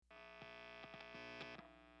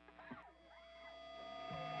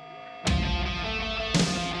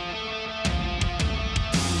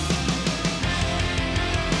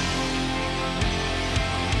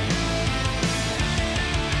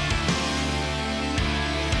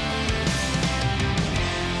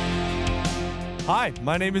Hi,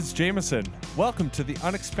 my name is Jameson. Welcome to the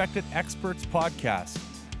Unexpected Experts Podcast,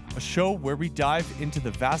 a show where we dive into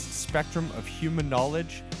the vast spectrum of human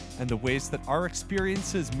knowledge and the ways that our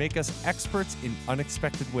experiences make us experts in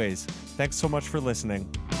unexpected ways. Thanks so much for listening.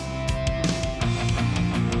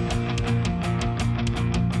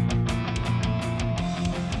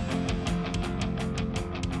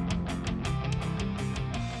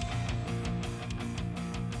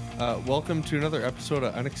 Welcome to another episode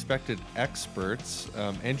of Unexpected Experts.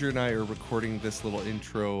 Andrew and I are recording this little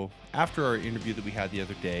intro after our interview that we had the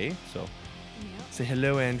other day. So say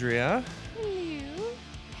hello, Andrea. Hello.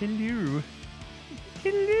 Hello.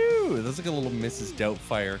 Hello. That's like a little Mrs.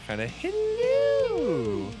 Doubtfire kind of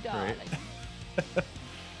hello. Darling.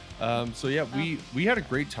 Right. So yeah, we had a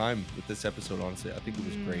great time with this episode, honestly. I think it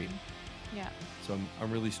was great. Yeah. So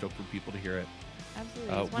I'm really stoked for people to hear it.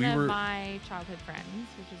 Absolutely. It's one of my childhood friends,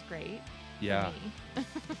 which is great. Yeah. For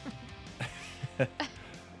me.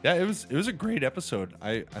 Yeah, it was a great episode.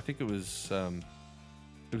 I think it was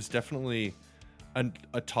definitely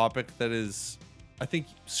a topic that is, I think,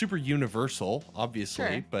 super universal, obviously.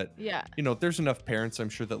 Sure. But Yeah. you know, there's enough parents, I'm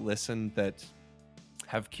sure, that listen that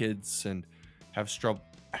have kids and have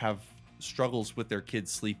struggles with their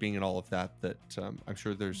kids sleeping and all of that. That I'm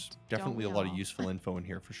sure there's definitely a lot of useful info in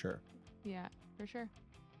here for sure. Yeah, for sure.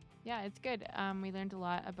 Yeah, it's good. We learned a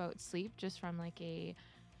lot about sleep just from like a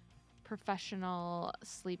professional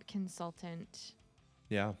sleep consultant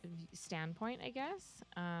standpoint, I guess.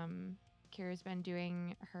 Kira's been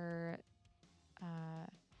doing her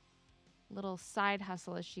little side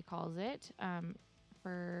hustle, as she calls it,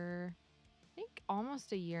 for I think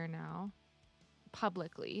almost a year now,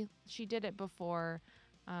 publicly. She did it before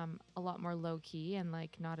a lot more low key and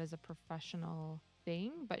like not as a professional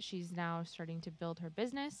thing, but she's now starting to build her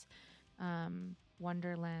business.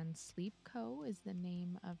 Wonderland Sleep Co. is the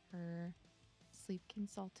name of her sleep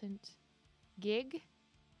consultant gig.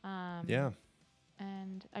 And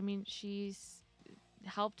I mean, she's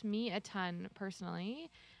helped me a ton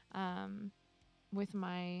personally with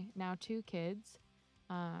my now 2 kids.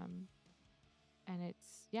 And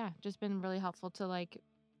it's, just been really helpful to like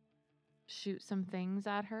shoot some things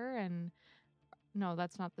at her and no,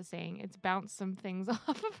 that's not the saying. It's bounce some things off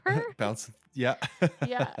of her. Bounce. Yeah.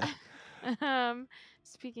 Yeah.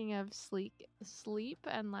 Speaking of sleep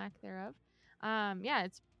and lack thereof.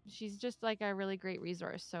 She's just like a really great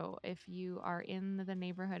resource. So if you are in the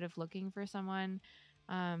neighborhood of looking for someone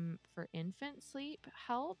for infant sleep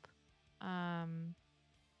help,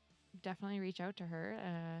 definitely reach out to her.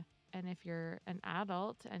 And if you're an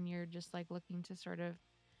adult and you're just like looking to sort of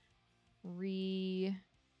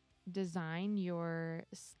design your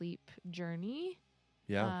sleep journey.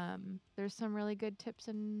 There's some really good tips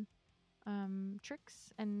and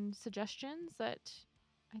tricks and suggestions that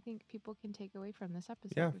I think people can take away from this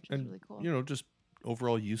episode, which is really cool. You know, just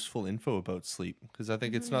overall useful info about sleep, because I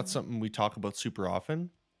think it's not something we talk about super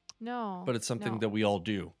often. No. But it's something that we all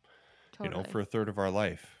do, totally. You know, for a third of our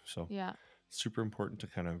life. So yeah. Super important to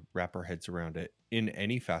kind of wrap our heads around it in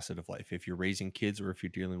any facet of life. If you're raising kids or if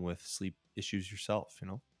you're dealing with sleep issues yourself, you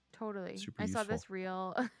know. Totally. Super useful. Saw this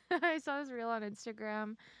reel. I saw this reel on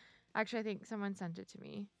Instagram. Actually, I think someone sent it to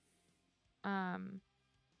me. Or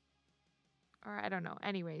I don't know.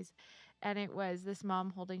 Anyways, and it was this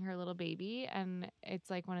mom holding her little baby, and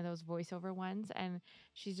it's like one of those voiceover ones, and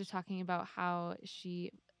she's just talking about how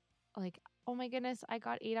she like, oh my goodness, I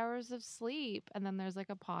got 8 hours of sleep. And then there's like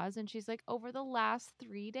a pause and she's like, over the last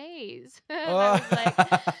 3 days. And I was like,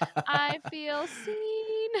 I feel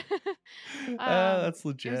seen. That's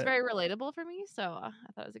legit. It was very relatable for me. So I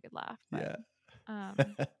thought it was a good laugh.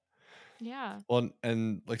 But, yeah. Well,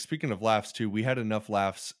 and like speaking of laughs too, we had enough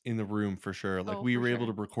laughs in the room for sure. Like we were able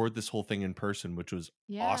to record this whole thing in person, which was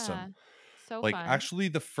awesome. So like fun. Actually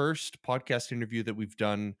the first podcast interview that we've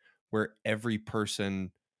done where every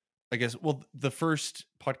person, I guess, well, the first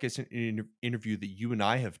podcast interview that you and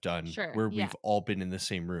I have done where we've all been in the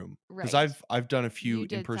same room. Because I've done a few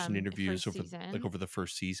in-person interviews over the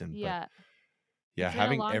first season. Yeah. But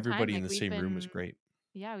having everybody in the same room was great.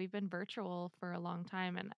 Yeah, we've been virtual for a long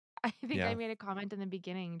time, and I think I made a comment in the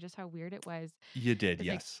beginning just how weird it was. You did,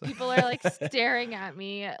 yes. Like, people are like staring at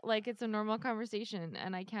me like it's a normal conversation,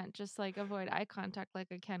 and I can't just like avoid eye contact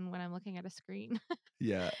like I can when I'm looking at a screen.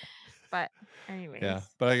 Yeah. But anyways. Yeah.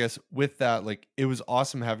 But I guess with that, like it was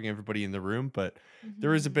awesome having everybody in the room, but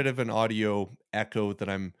there is a bit of an audio echo that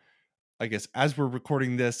I guess as we're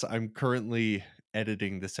recording this, I'm currently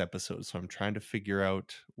editing this episode. So I'm trying to figure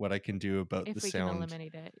out what I can do about if the we sound can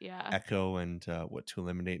eliminate it. Yeah. echo and what to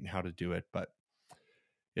eliminate and how to do it. But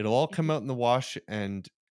it'll all come out in the wash. And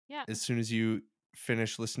as soon as you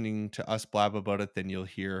finish listening to us blab about it, then you'll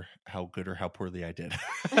hear how good or how poorly I did.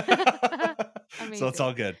 So it's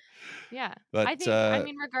all good. Yeah. But I think, I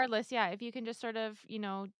mean, regardless, yeah, if you can just sort of,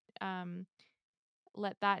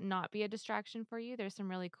 let that not be a distraction for you. There's some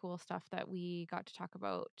really cool stuff that we got to talk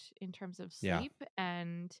about in terms of sleep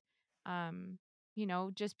and,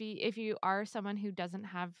 just if you are someone who doesn't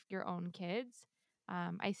have your own kids,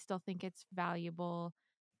 I still think it's valuable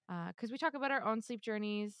because we talk about our own sleep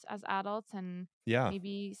journeys as adults and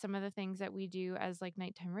maybe some of the things that we do as like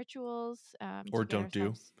nighttime rituals or to get don't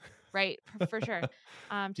do. Right, for sure.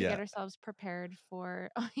 To get ourselves prepared for,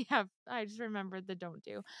 oh yeah, I just remembered the don't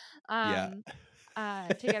do.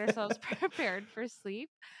 To get ourselves prepared for sleep.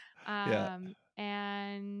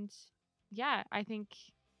 And yeah, I think,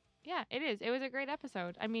 yeah, it is. It was a great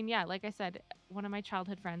episode. I mean, yeah, like I said, one of my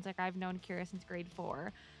childhood friends, like I've known Kira since grade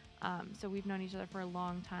 4. So we've known each other for a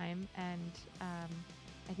long time. And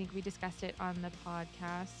I think we discussed it on the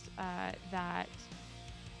podcast that,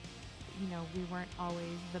 we weren't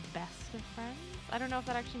always the best of friends. I don't know if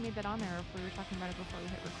that actually made that on there or if we were talking about it before we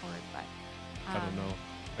hit record, but I don't know.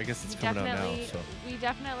 I guess it's coming out now. So. We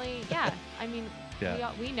definitely, yeah. I mean,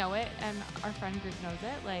 we know it, and our friend group knows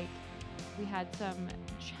it. Like, we had some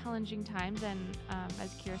challenging times, and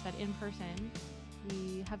as Kira said, in person,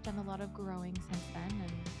 we have done a lot of growing since then.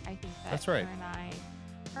 And I think that that's right.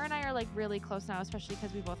 her and I are like really close now, especially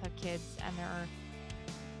because we both have kids, and they're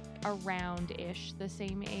around-ish the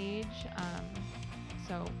same age.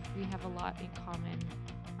 So we have a lot in common.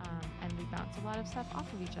 And we bounce a lot of stuff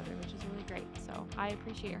off of each other, which is really great. So I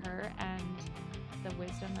appreciate her and the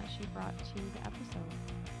wisdom that she brought to the episode.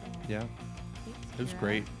 So, yeah, thanks, it was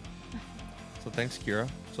great. So thanks, Kira.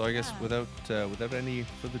 So I guess without any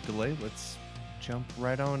further delay, let's jump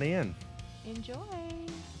right on in. Enjoy.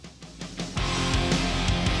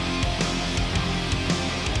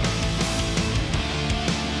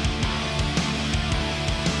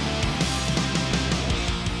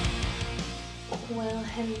 Well,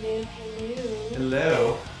 hello.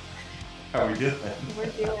 Hello. How are we doing? We're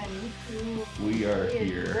doing. We are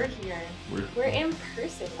here. We're in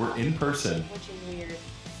person. We're in person. Which is weird.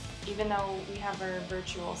 Even though we have our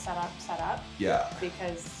virtual setup. Yeah.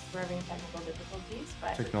 Because we're having technical difficulties,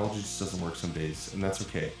 but technology just doesn't work some days, and that's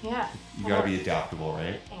okay. Yeah. You gotta be adaptable,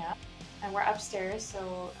 right? Yeah. And we're upstairs,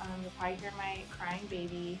 so you'll probably hear my crying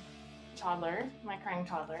toddler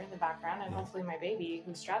in the background, and hopefully my baby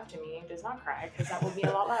who's strapped to me does not cry, because that will be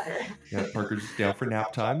a lot louder. Yeah, Parker's down for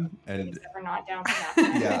nap time, and we're not down for nap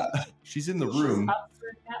time. Yeah, she's in the room. She's up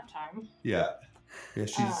for nap time. Yeah,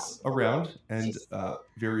 she's around, and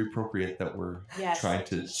very appropriate that we're trying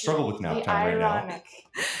to struggle with nap time right now.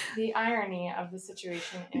 The irony of the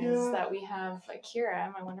situation is that we have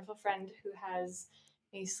Kira, my wonderful friend, who has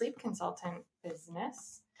a sleep consultant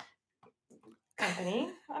business company.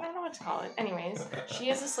 I don't know what to call it. Anyways, she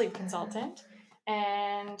is a sleep consultant,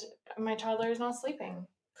 and my toddler is not sleeping.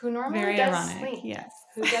 Who normally does sleep. Yes.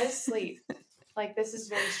 Who does sleep. Like, this is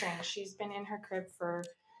very strange. She's been in her crib for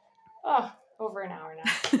over an hour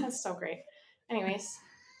now. That's so great. Anyways.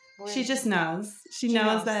 She just knows. She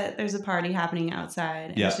knows that there's a party happening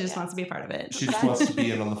outside, and she just wants to be a part of it. She just wants to be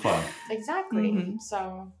in on the fun. Exactly. Mm-hmm.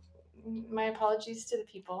 So, my apologies to the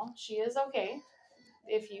people. She is okay.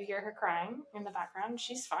 If you hear her crying in the background,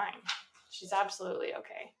 she's fine. She's absolutely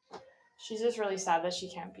okay. She's just really sad that she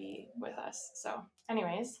can't be with us. So,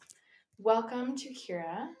 anyways, welcome to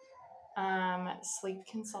Kira, sleep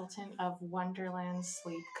consultant of Wonderland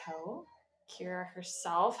Sleep Co. Kira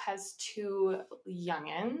herself has 2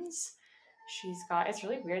 youngins. She's got, it's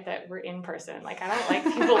really weird that we're in person. Like, I don't like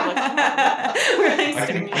people looking at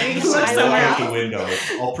me. I can look somewhere out the window.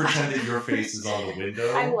 I'll pretend that your face is on the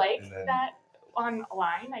window. I like that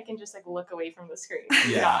online. I can just like look away from the screen.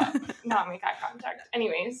 Not make eye contact.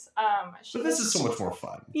 Anyways, but this is so much more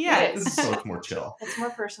fun. Yeah. This is so much more chill. It's more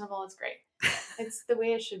personable. It's great. It's the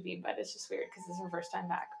way it should be, but it's just weird because it's her first time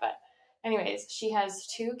back. But anyways, she has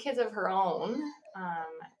 2 kids of her own.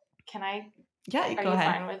 Can I? Yeah, go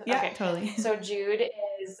ahead. Fine with? Yeah, okay. Totally. So Jude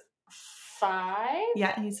is 5.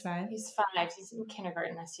 Yeah, he's 5. He's 5. He's in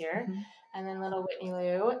kindergarten this year. Mm-hmm. And then little Whitney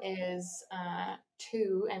Lou is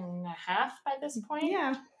 2.5 by this point.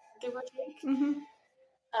 Yeah. Give or take.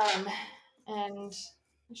 Mm-hmm. And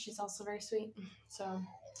she's also very sweet. So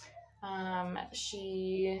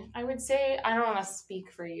I would say, I don't want to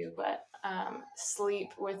speak for you, but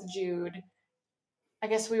sleep with Jude. I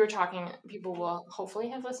guess we were talking, people will hopefully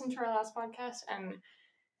have listened to our last podcast and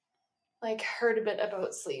like heard a bit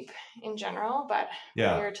about sleep in general, but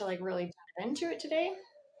we're here to like really dive into it today.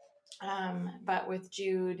 But with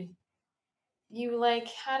Jude, you like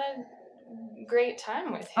had a great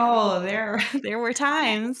time with him. Oh, there were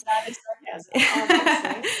times. That is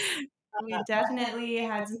sarcasm, obviously. We definitely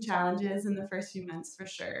had some challenges in the first few months for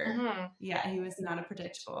sure. Mm-hmm. Yeah, he was not a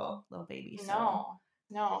predictable little baby. So.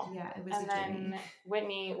 No. Yeah, it was and a journey. And then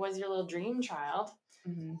Whitney was your little dream child,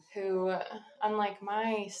 mm-hmm. who, unlike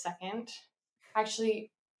my second,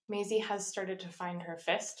 actually, Maisie has started to find her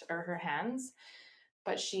fist or her hands,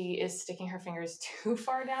 but she is sticking her fingers too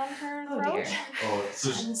far down her throat. Dear.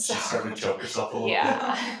 So she started to choke herself a little bit.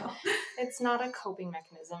 Yeah. It's not a coping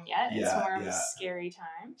mechanism yet. It's more of a scary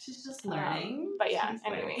time. She's just learning. But yeah,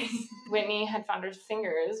 anyways, Whitney had found her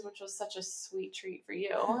fingers, which was such a sweet treat for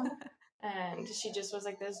you. And she just was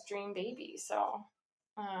like this dream baby. So,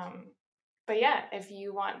 but yeah, if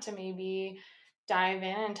you want to maybe dive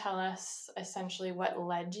in and tell us essentially what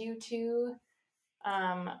led you to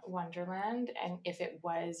Wonderland, and if it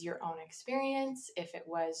was your own experience, if it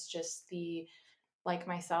was just like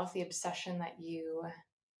myself, the obsession that you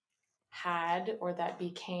had or that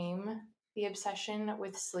became the obsession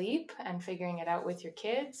with sleep and figuring it out with your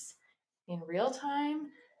kids in real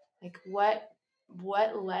time, like what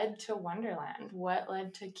led to Wonderland? What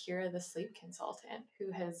led to Kira, the sleep consultant,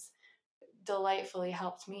 who has delightfully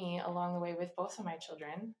helped me along the way with both of my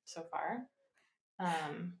children so far?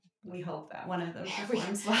 We hope that one of them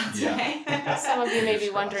performs well today. Some of you may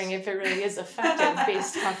be wondering if it really is effective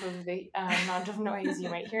based off of the amount of noise you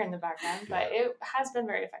might hear in the background, but it has been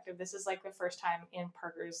very effective. This is like the first time in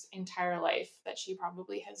Parker's entire life that she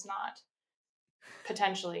probably has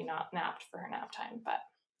potentially not napped for her nap time, but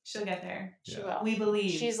she'll get there. She will. We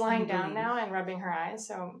believe. She's lying down now and rubbing her eyes,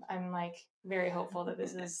 so I'm like very hopeful that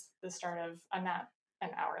this is the start of a nap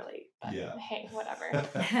an hour late. But hey, whatever.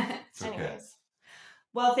 Anyways.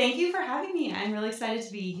 Well, thank you for having me. I'm really excited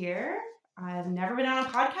to be here. I've never been on a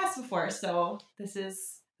podcast before, so this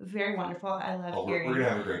is very wonderful. I love hearing. We're going to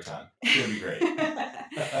have a great time. It's going to be great.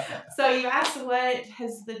 So you asked, what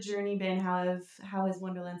has the journey been? How has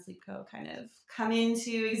Wonderland Sleep Co. kind of come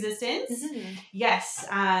into existence? Mm-hmm. Yes,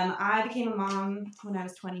 I became a mom when I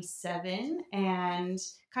was 27 and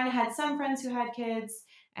kind of had some friends who had kids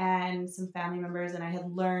and some family members, and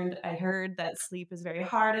I heard that sleep is very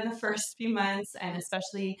hard in the first few months, and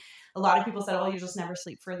especially a lot of people said, oh, you just never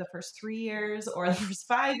sleep for the first 3 years or the first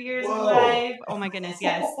 5 years of life. Oh my goodness,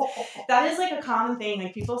 yes. That is like a common thing.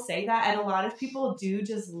 Like people say that, and a lot of people do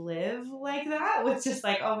just live like that with just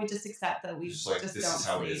like, oh, we just accept that we just don't sleep. This is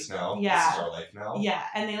how it is now. Yeah. This is our life now. Yeah,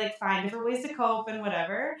 and they like find different ways to cope and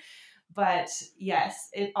whatever. But yes,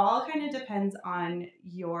 it all kind of depends on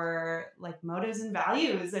your like motives and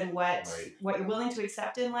values and what you're willing to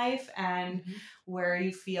accept in life and where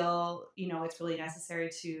you feel, it's really necessary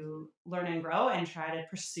to learn and grow and try to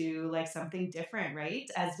pursue like something different,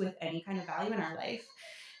 right? As with any kind of value in our life.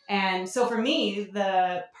 And so for me,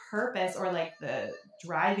 the purpose or like the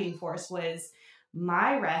driving force was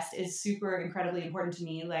my rest is super incredibly important to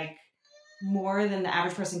me, like more than the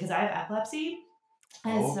average person, because I have epilepsy.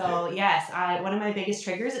 And so, yes, one of my biggest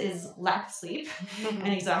triggers is lack of sleep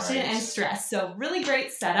and exhaustion and stress. So really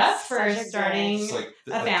great setup for starting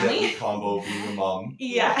a family. Combo being a mom.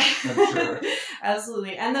 Yeah. I'm sure.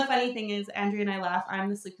 Absolutely. And the funny thing is, Andrea and I laugh, I'm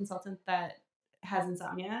the sleep consultant that has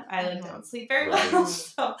insomnia. I don't sleep very well.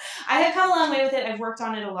 So I have come a long way with it. I've worked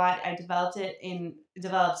on it a lot. I developed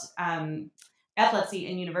epilepsy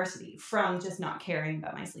in university from just not caring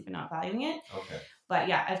about my sleep and not valuing it. Okay. But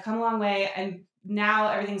yeah, I've come a long way. And now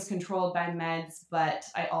everything's controlled by meds, but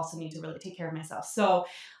I also need to really take care of myself. So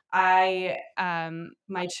my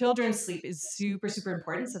children's sleep is super, super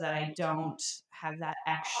important so that I don't have that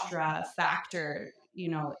extra factor,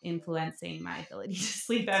 influencing my ability to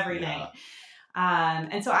sleep every night.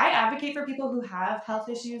 And so I advocate for people who have health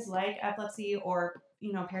issues like epilepsy or,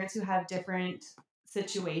 parents who have different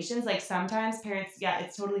situations. Like sometimes parents,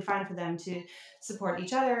 it's totally fine for them to support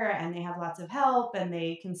each other and they have lots of help and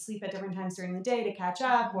they can sleep at different times during the day to catch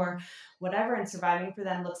up or whatever. And surviving for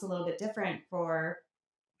them looks a little bit different for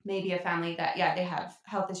maybe a family that, they have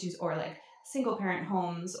health issues or like single parent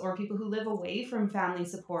homes or people who live away from family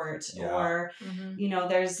support or,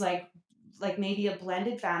 there's like maybe a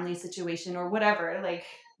blended family situation or whatever, like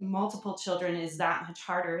multiple children is that much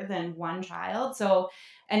harder than one child. So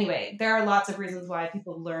anyway, there are lots of reasons why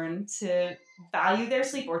people learn to value their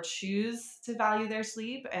sleep or choose to value their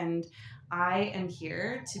sleep. And I am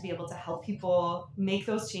here to be able to help people make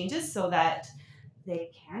those changes so that they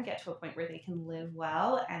can get to a point where they can live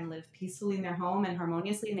well and live peacefully in their home and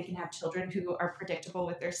harmoniously, and they can have children who are predictable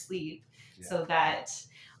with their sleep so that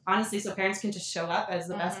honestly, so parents can just show up as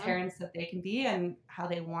the best parents that they can be and how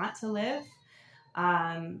they want to live.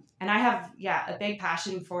 And I have, a big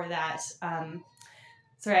passion for that.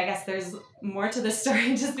 sorry, I guess there's more to the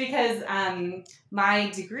story just because my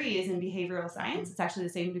degree is in behavioral science. It's actually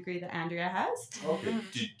the same degree that Andrea has. Okay.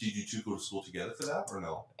 Did you two go to school together for that or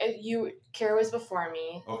no? Kara was before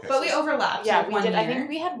me. Okay. But we overlapped. Yeah, we did. Year. I think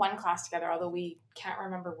we had one class together, although we can't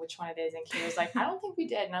remember which one it is. And Kara was like, I don't think we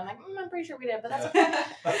did. And I'm like, I'm pretty sure we did, but that's okay.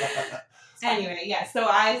 Anyway, yeah. So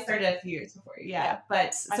I started a few years before. Yeah.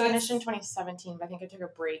 But I finished in 2017, but I think I took a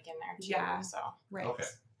break in there too. Yeah. So. Right. Okay.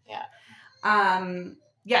 Yeah.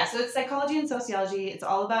 Yeah, so it's psychology and sociology. It's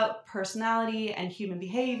all about personality and human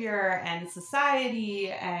behavior and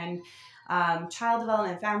society and child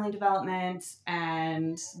development, family development,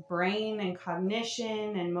 and brain and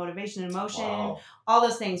cognition and motivation and emotion. Wow. All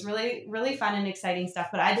those things. Really, really fun and exciting stuff.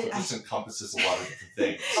 But This encompasses a lot of different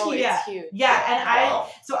things. Oh, yeah, it's huge. yeah. And wow.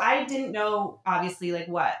 I didn't know obviously like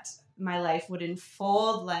what my life would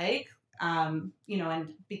unfold like. And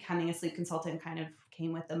becoming a sleep consultant kind of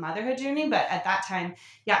came with the motherhood journey. But at that time,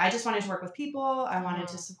 I just wanted to work with people. I wanted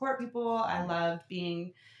to support people. I loved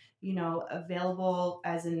being, available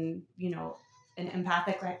as an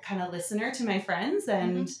empathic kind of listener to my friends.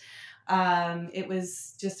 And it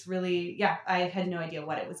was just really, I had no idea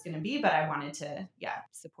what it was going to be, but I wanted to,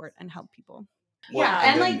 support and help people. Well,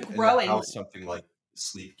 and growing. How something like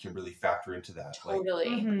sleep can really factor into that.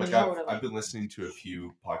 Totally. I've been listening to a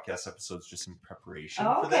few podcast episodes just in preparation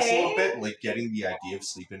for this a little bit, like getting the idea of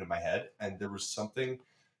sleep into my head. And there was something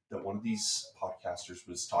that one of these podcasters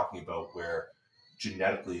was talking about where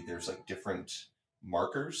genetically there's like different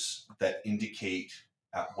markers that indicate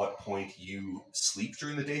at what point you sleep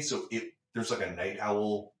during the day. So there's like a night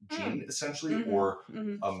owl gene essentially, or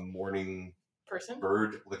a morning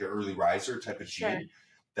bird, like an early riser type of gene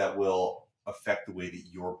that will affect the way that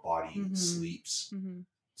your body sleeps.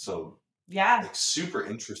 So like super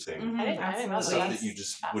interesting. Absolutely. Stuff that you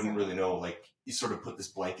just wouldn't really know. Like you sort of put this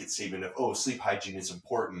blanket statement of, sleep hygiene is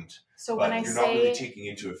important. So but when you're not really taking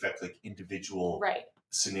into effect like individual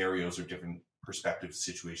scenarios or different perspectives,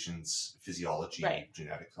 situations, physiology,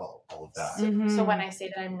 genetics, all of that. So when I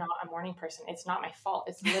say that I'm not a morning person, it's not my fault.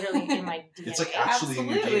 It's literally in my DNA. It's like actually in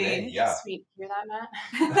your DNA. Yeah. Sweet. Hear that, Matt?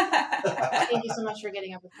 Thank you so much for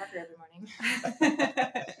getting up with Parker every morning.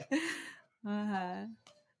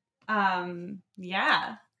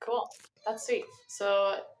 Yeah. Cool. That's sweet.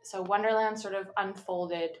 So Wonderland sort of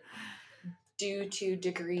unfolded due to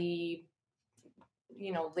degree,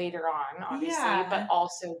 later on, obviously, but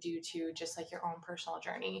also due to just like your own personal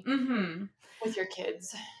journey with your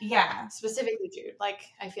kids. Yeah. Specifically Jude. Like,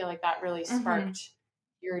 I feel like that really sparked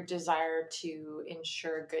your desire to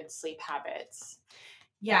ensure good sleep habits.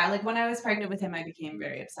 Yeah, like when I was pregnant with him, I became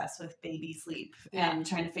very obsessed with baby sleep and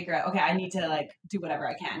trying to figure out, okay, I need to like do whatever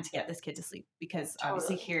I can to get this kid to sleep because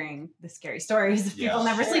obviously hearing the scary stories of people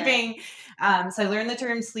never sleeping. So I learned the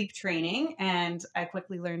term sleep training and I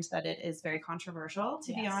quickly learned that it is very controversial,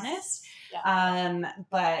 to be honest. Yeah.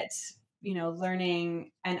 But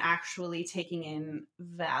learning and actually taking in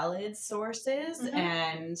valid sources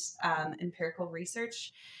and empirical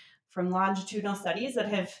research from longitudinal studies that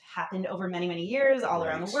have happened over many, many years all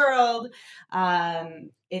around the world.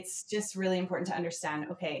 It's just really important to understand,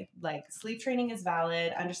 okay, like sleep training is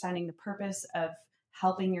valid, understanding the purpose of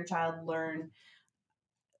helping your child learn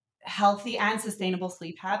healthy and sustainable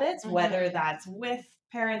sleep habits, whether that's with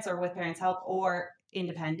parents or with parents' help or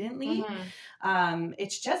independently.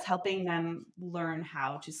 It's just helping them learn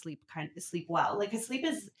how to sleep well. Like, 'cause sleep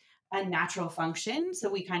is a natural function, so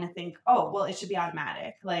we kind of think, it should be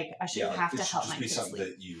automatic. Like I shouldn't have to help my kid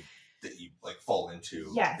sleep. That you like fall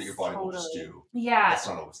into, that your body will just do. Yeah, that's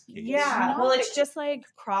not always the case. Yeah, well, it's just like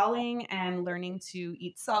crawling and learning to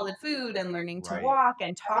eat solid food and learning to walk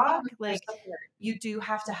and talk. Like you do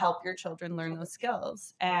have to help your children learn those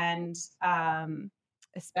skills, and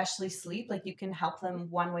especially sleep. Like you can help them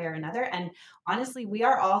one way or another. And honestly, we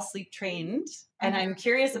are all sleep trained. And I'm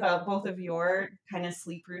curious about both of your kind of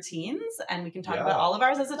sleep routines. And we can talk about all of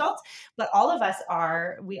ours as adults, but all of us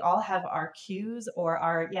we all have our cues or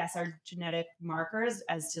our genetic markers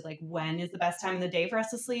as to like when is the best time of the day for us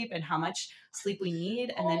to sleep and how much sleep we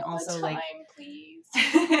need. And then also please.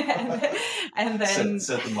 and then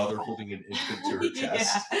said the mother holding an infant to her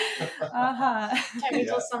chest. Can't wait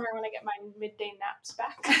till summer when I get my midday naps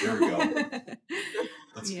back. There we go.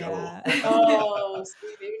 Let's go. Oh,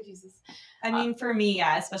 sweet baby Jesus. I mean, for me,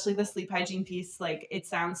 especially the sleep hygiene piece, like it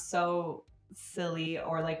sounds so silly,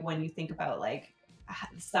 or like when you think about like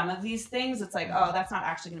some of these things, it's like, oh, that's not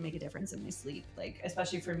actually going to make a difference in my sleep. Like,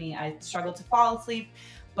 especially for me, I struggle to fall asleep.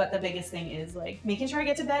 But the biggest thing is like making sure I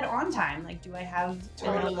get to bed on time. Like, do I have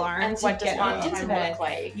an alarm and to get into bed?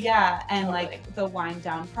 Like? Yeah, and like the wind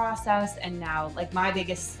down process. And now, like, my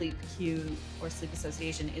biggest sleep cue or sleep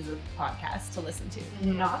association is a podcast to listen to,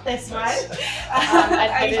 not this one.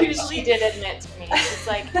 I usually did admit to me, it's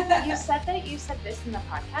like, you said this in the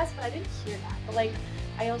podcast, but I didn't hear that. But like,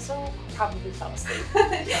 I also probably fell asleep.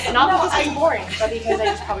 Not because it's boring, but because I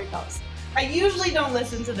just probably fell asleep. I usually don't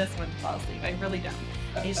listen to this one to fall asleep. I really don't.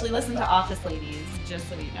 I usually listen to Office Ladies, just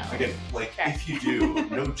so you know. Again, like, if you do,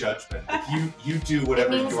 no judgment. Like, you do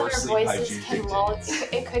whatever your sleep hygiene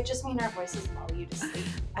dictates. It could just mean our voices lull you to sleep.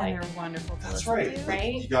 And they're wonderful to listen to,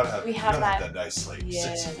 right? You gotta have that nice, like,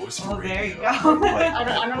 sexy voice for radio. There you go. Like,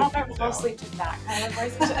 I don't know if I would fall asleep to that kind of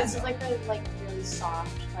voice. It's just like the really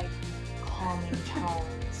soft, like, calming tones.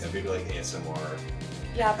 Yeah, maybe like ASMR.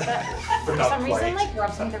 Yeah, but that, for some reason, like,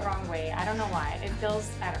 rubs me the wrong way. I don't know why. It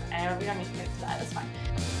feels, I don't know, we don't need to get into that. It's fine.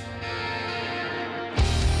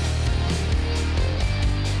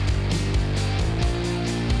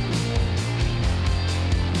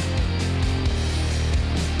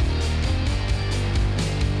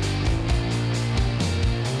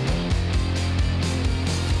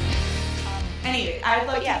 Anyway, I'd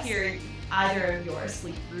like to hear either of your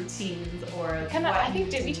sleep routines or I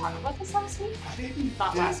think, did we talk about this last week?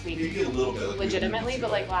 Not last week. Maybe a little bit. Like, legitimately,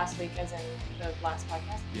 but like last week, as in the last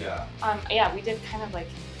podcast. Yeah. Yeah, we did kind of like.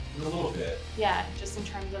 A little bit. Yeah, just in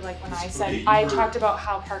terms of like when I talked about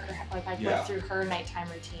how Parker, like I went through her nighttime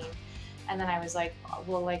routine, and then I was like,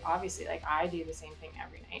 well, like obviously, like I do the same thing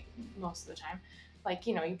every night most of the time. Like,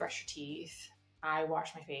 you know, you brush your teeth. I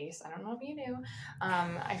wash my face. I don't know if you do.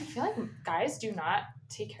 I feel like guys do not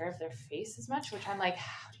take care of their face as much, which I'm like,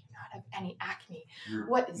 how do you not have any acne?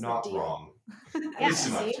 What is not the deal? Wrong. Yeah,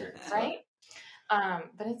 see, right?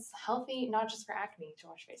 But it's healthy, not just for acne, to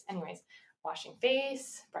wash face. Anyways, washing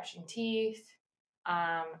face, brushing teeth.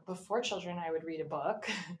 Before children, I would read a book.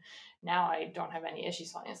 Now I don't have any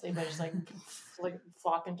issues falling asleep. I just like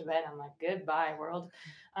flop into bed. I'm like, goodbye, world.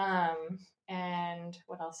 And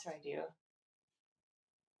what else do I do?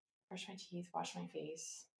 Brush my teeth, wash my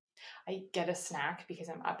face. I get a snack because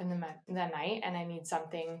I'm up in the night and I need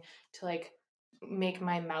something to like make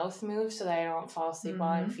my mouth move so that I don't fall asleep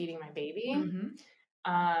while I'm feeding my baby. And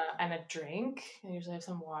a drink. I usually have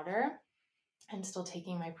some water. I'm still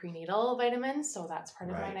taking my prenatal vitamins, so that's part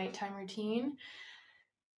of my nighttime routine.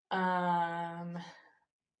 No,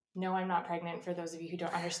 I'm not pregnant, for those of you who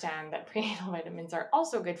don't understand that prenatal vitamins are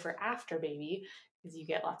also good for after baby because you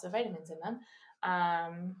get lots of vitamins in them.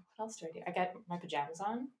 What else do I do? I get my pajamas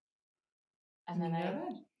on and then I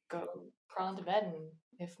go crawl into bed, and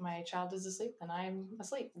if my child is asleep, then I'm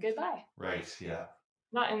asleep. Goodbye. Right, yeah.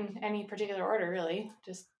 Not in any particular order, really.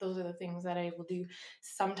 Just those are the things that I will do.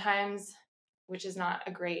 Sometimes, which is not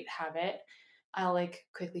a great habit, I'll like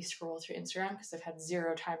quickly scroll through Instagram because I've had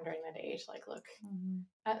zero time during the day to like look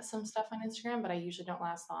at some stuff on Instagram, but I usually don't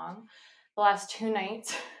last long. The last 2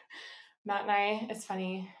 nights, Matt and I, it's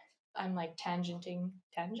funny, I'm like tangenting.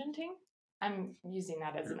 I'm using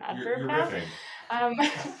that as an adverb now.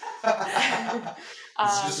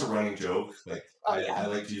 It's just a running joke. Like I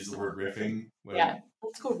like to use the word riffing.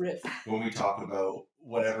 Let's go riff. When we talk about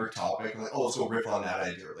whatever topic, I'm like, let's go riff on that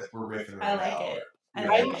idea. Like we're riffing right now. I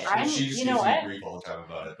like it. She just gives me grief all the time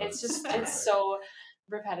about it. It's so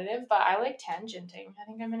repetitive, but I like tangenting. I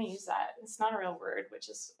think I'm going to use that. It's not a real word, which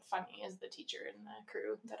is funny as the teacher in the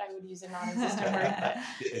crew that I would use a non-existent word, but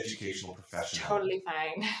the educational professional. Totally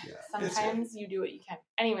fine. Yeah, sometimes you do what you can.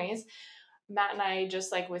 Anyways, Matt and I,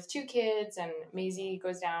 just like with 2 kids, and Maisie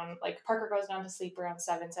goes down, like Parker goes down to sleep around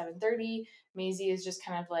 7:30. Maisie is just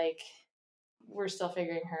kind of like, we're still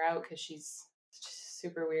figuring her out because she's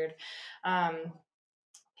super weird. We love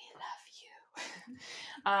you.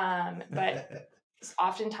 But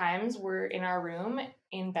oftentimes we're in our room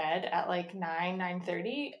in bed at like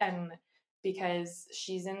 9:30, and because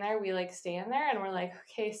she's in there, we like stay in there, and we're like,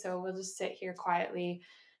 okay, so we'll just sit here quietly,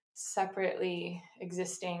 separately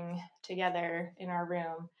existing together in our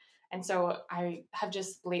room. And so I have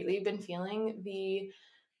just lately been feeling the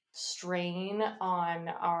strain on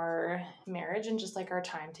our marriage and just like our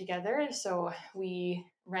time together. So we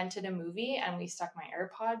rented a movie and we stuck my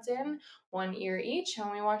AirPods in 1 ear each,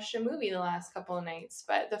 and we watched a movie the last couple of nights.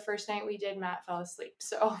 But the first night we did, Matt fell asleep.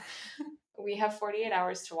 So we have 48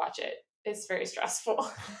 hours to watch it. It's very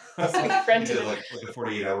stressful. So we rented like a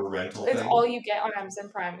 48-hour rental it's thing? all you get on Amazon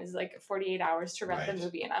Prime is like 48 hours to rent the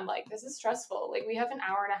movie. And I'm like, this is stressful. Like, we have an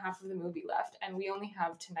hour and a half of the movie left and we only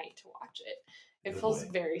have tonight to watch it. It feels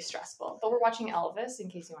very stressful. But we're watching Elvis, in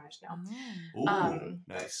case you wanted to know. Ooh,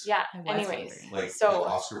 nice. Yeah. Anyways, like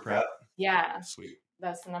Oscar prep. Yeah. Sweet.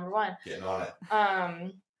 That's the number one. Getting on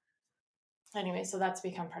it. Anyway, so that's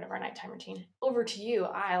become part of our nighttime routine. Over to you.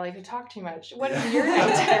 I like to talk too much. What is your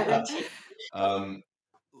nighttime routine?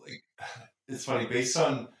 Like, it's funny, based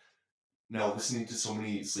on now listening to so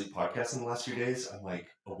many sleep podcasts in the last few days, I'm like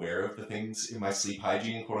aware of the things in my sleep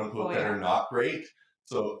hygiene, quote unquote, that are not great.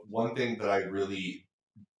 So one thing that I really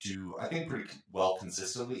do, I think pretty well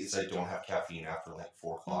consistently, is I don't have caffeine after like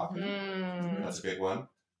 4 o'clock. Mm-hmm. That's a big one.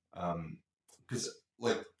 Because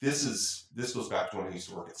like this goes back to when I used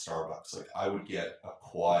to work at Starbucks. Like I would get a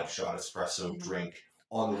quad shot espresso drink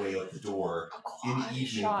on the way out the door in the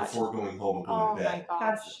evening before going home and going to bed. My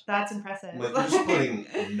gosh. That's impressive. Like you're just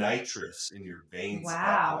putting nitrous in your veins. Wow.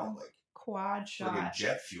 At that point. Like quad shot. Like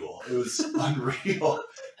jet fuel. It was unreal.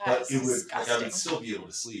 But it would like I would still be able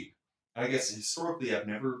to sleep. And I guess historically I've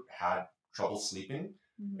never had trouble sleeping.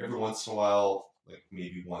 Mm-hmm. Every once in a while, like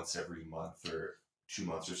maybe once every month or 2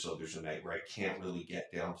 months or so, there's a night where I can't really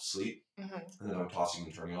get down to sleep. Mm-hmm. And then I'm tossing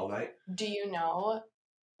and turning all night. Do you know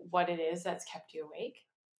what it is that's kept you awake?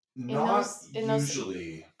 Not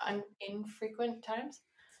usually. Infrequent times?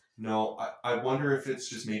 No, I wonder if it's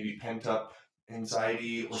just maybe pent up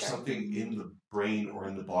anxiety or something in the brain or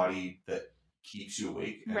in the body that keeps you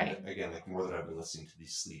awake. And again, like more that I've been listening to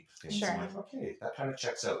these sleep things, I'm like, okay, that kind of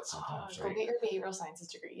checks out sometimes, right? Go get your behavioral sciences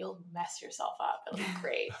degree. You'll mess yourself up. It'll be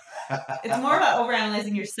great. It's more about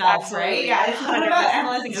overanalyzing yourself, right? Yeah, it's not about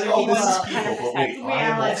analyzing other people. This is people, but wait, we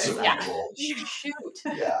analyze people. Shoot.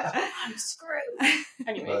 Yeah. I'm screwed.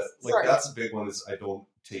 Anyways, but that's a big one is I don't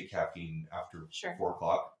take caffeine after 4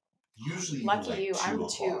 o'clock. Usually lucky like you, 2 I'm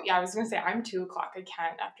o'clock. 2. Yeah, I was gonna say I'm 2 o'clock. I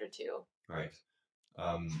can't after 2. Right.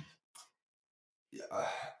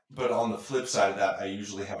 But on the flip side of that, I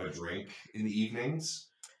usually have a drink in the evenings.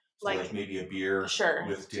 So like maybe a beer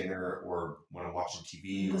with dinner, or when I'm watching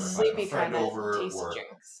TV, or if I have a friend over, or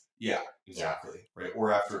drinks. Yeah, exactly. Yeah. Right.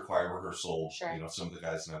 Or after a choir rehearsal, you know, some of the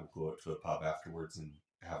guys and I will go out to a pub afterwards and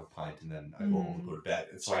have a pint, and then I go home and go to bed.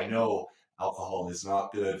 And so I know alcohol is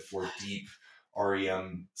not good for deep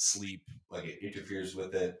REM sleep. Like it interferes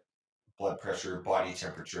with it. Blood pressure, body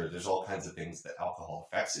temperature. There's all kinds of things that alcohol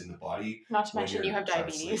affects in the body. Not to mention you have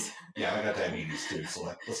diabetes. Yeah, I got diabetes too. So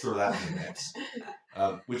like, let's throw that in the mix.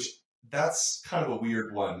 Which that's kind of a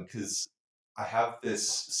weird one because I have this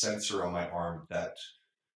sensor on my arm that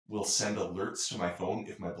will send alerts to my phone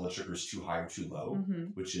if my blood sugar is too high or too low,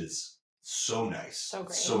 which is so nice, so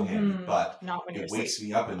great, so handy. But not when it wakes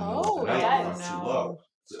me up in the middle of the night if I'm too low.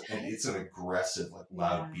 So, and it's an aggressive, like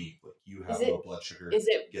loud beep. Like you have low blood sugar.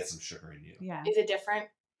 Get some sugar in you. Yeah. Is it different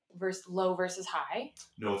versus low versus high?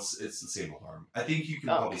 No, it's the same alarm. I think you can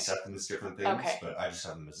probably set them as different things, but I just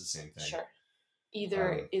have them as the same thing. Sure.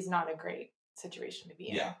 Either is not a great situation to be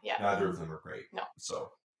in. Yeah. Neither of them are great. No.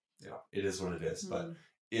 So, it is what it is. But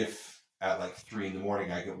if at like 3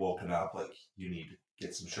 a.m. I get woken up, like you need to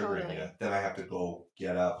get some sugar in you, then I have to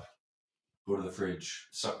get up, go to the fridge,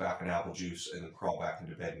 suck back an apple juice, and then crawl back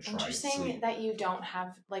into bed and try to sleep. Interesting that you don't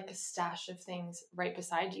have like a stash of things right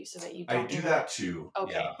beside you so that you don't... I do that too.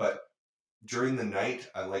 Okay. Yeah, but during the night,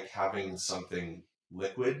 I like having something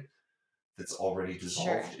liquid that's already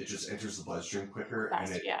dissolved. Sure. It just enters the bloodstream quicker.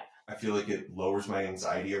 Faster, and I feel like it lowers my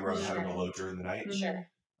anxiety around having a load during the night. Sure.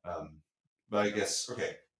 But I guess,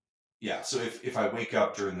 okay. Yeah, so if I wake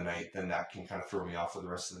up during the night, then that can kind of throw me off for the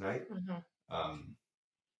rest of the night.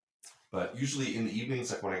 But usually in the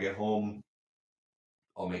evenings, like when I get home,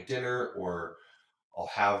 I'll make dinner, or I'll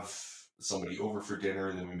have somebody over for dinner,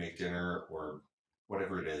 and then we make dinner, or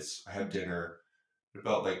whatever it is. I have dinner at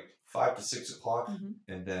about like 5 to 6 o'clock,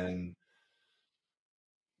 and then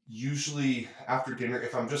usually after dinner,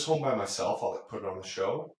 if I'm just home by myself, I'll like put it on the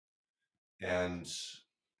show, and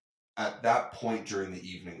at that point during the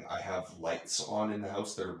evening, I have lights on in the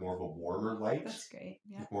house that are more of a warmer light. That's great.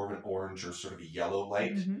 Yeah. More of an orange or sort of a yellow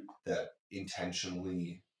light that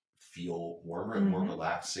intentionally feel warmer and more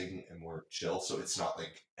relaxing and more chill. So it's not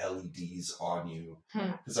like LEDs on you.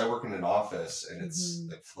 Because I work in an office and it's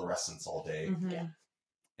like fluorescence all day. Yeah.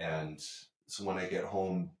 And so when I get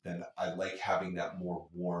home, then I like having that more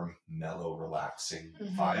warm, mellow, relaxing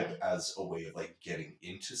vibe as a way of like getting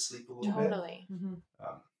into sleep a little bit. Totally.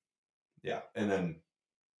 Yeah, and then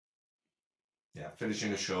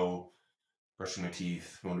finishing a show, brushing my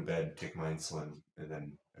teeth, going to bed, taking my insulin, and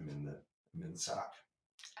then I'm in the sack.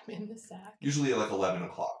 I'm in the sack. Usually like 11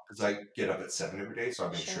 o'clock because I get up at 7 every day, so I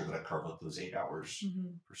make sure that I carve out those 8 hours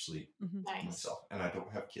for sleep Nice. myself. And I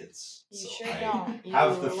don't have kids, You so sure I don't.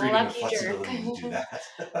 have You the freedom and lucky flexibility jerk. to do that.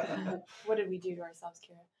 What did we do to ourselves,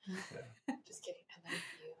 Kira? Just kidding. I love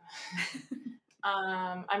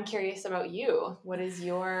you. I'm curious about you. What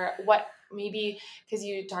maybe, because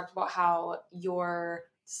you talked about how your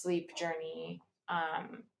sleep journey,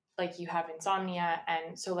 like you have insomnia,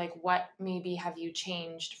 and so like what maybe have you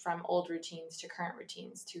changed from old routines to current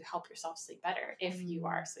routines to help yourself sleep better if you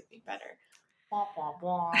are sleeping better? Wah, wah,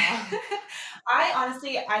 wah.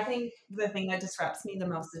 I think the thing that disrupts me the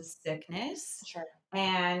most is sickness. Sure.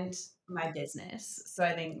 And my business. So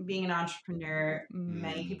I think being an entrepreneur,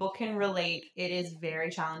 many people can relate. It is very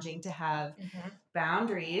challenging to have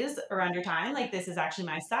boundaries around your time. Like, this is actually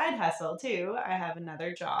my side hustle too. I have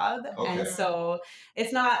another job. Okay. And so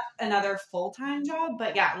it's not another full-time job,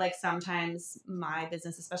 but yeah, like sometimes my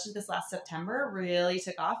business, especially this last September, really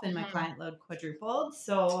took off and my client load quadrupled.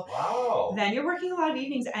 So then you're working a lot of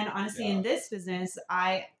evenings. And honestly, in this business,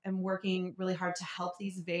 I am working really hard to help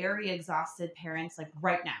these very exhausted parents, like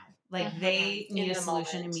right now. Like they need a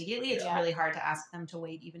solution immediately. It's really hard to ask them to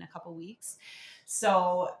wait even a couple weeks.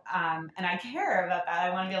 So, and I care about that. I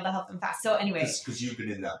want to be able to help them fast. So anyway. Because you've been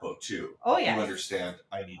in that boat too. Oh, yeah. You understand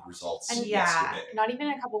I need results and yesterday. Not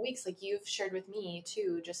even a couple weeks. Like you've shared with me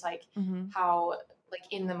too, just like how like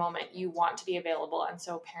in the moment you want to be available. And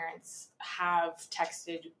so parents have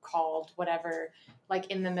texted, called, whatever, like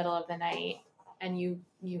in the middle of the night. And you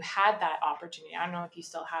had that opportunity. I don't know if you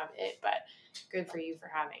still have it, but good for you for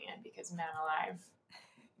having it, because man alive.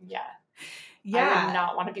 Yeah. I would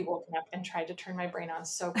not want to be woken up and try to turn my brain on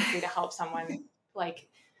so quickly to help someone like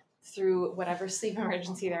through whatever sleep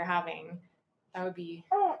emergency they're having. That would be,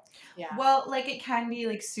 Well, like it can be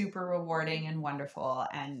like super rewarding and wonderful.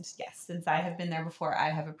 And yes, since I have been there before, I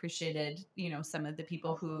have appreciated, some of the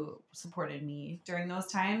people who supported me during those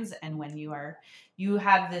times. And when you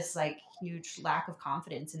have this like huge lack of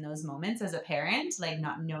confidence in those moments as a parent, like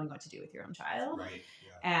not knowing what to do with your own child. Right.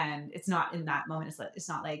 Yeah. And it's not in that moment. It's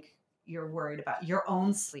not like you're worried about your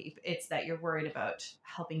own sleep. It's that you're worried about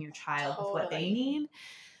helping your child with what they need.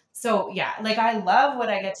 So yeah, like I love what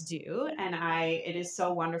I get to do, and it is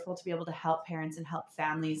so wonderful to be able to help parents and help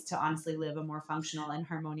families to honestly live a more functional and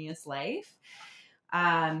harmonious life.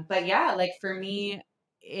 But yeah, like for me,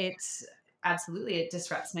 it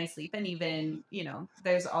disrupts my sleep. And even,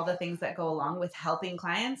 there's all the things that go along with helping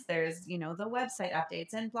clients. There's, the website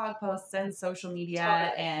updates and blog posts and social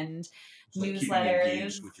media and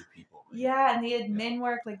newsletters with your people, right? Yeah, and the admin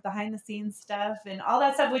work, like behind the scenes stuff and all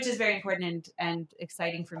that stuff, which is very important and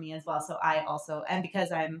exciting for me as well. So I also, and because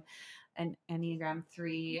I'm an Enneagram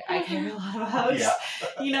 3, I care a lot about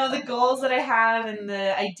the goals that I have and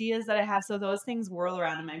the ideas that I have. So those things whirl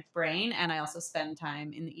around in my brain, and I also spend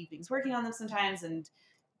time in the evenings working on them sometimes, and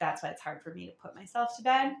that's why it's hard for me to put myself to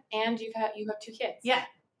bed. And you have 2 kids. Yeah,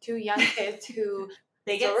 2 young kids who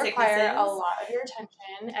they still require a lot of your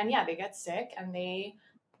attention, and they get sick and they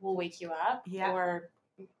will wake you up or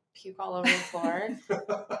puke all over the floor.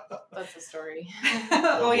 That's a story.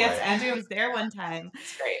 Oh yes, Andrea was there one time.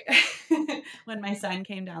 It's great. When my son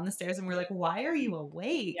came down the stairs and we're like, why are you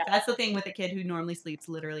awake? That's the thing with a kid who normally sleeps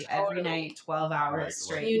literally every night 12 hours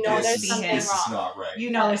straight. There's something wrong. This is not right.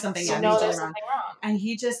 There's something wrong. And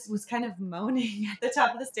he just was kind of moaning at the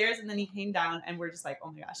top of the stairs, and then he came down and we're just like,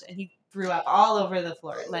 oh my gosh. And he threw up all over the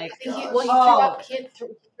floor. Like, he threw up upstairs.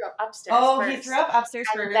 He threw up upstairs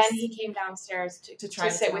first. And then he came downstairs to try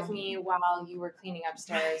to sit with me while you were cleaning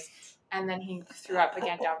upstairs. And then he threw up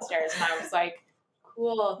again downstairs. And I was like,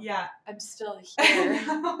 cool. Yeah. I'm still here.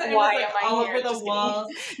 Why am I all here? Over the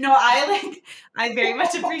walls. No, I very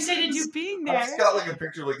much appreciated you being there. I just got like a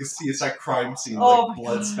picture of like a CSI crime scene, like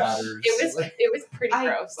blood spatters. It was pretty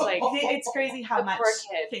gross. Like it's crazy how much poor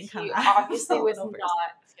kid. He obviously was not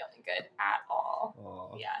feeling good at all.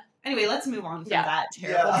 Aww. Yeah. Anyway, let's move on from that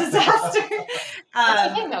terrible disaster. That's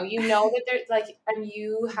the thing, though. You know that there's like, and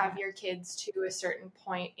you have your kids to a certain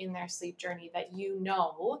point in their sleep journey that you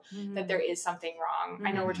know that there is something wrong.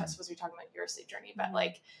 I know we're supposed to be talking about your sleep journey, but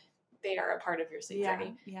like they are a part of your sleep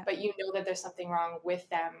journey. Yeah. But you know that there's something wrong with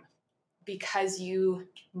them because you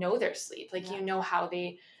know their sleep. Like you know how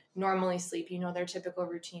they normally sleep. You know their typical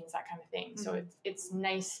routines, that kind of thing. So it's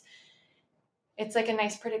nice. It's like a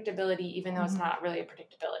nice predictability, even though it's not really a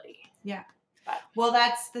predictability. Yeah. Well,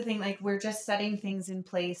 that's the thing. Like, we're just setting things in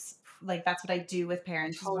place. Like, that's what I do with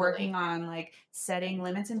parents, is working on like setting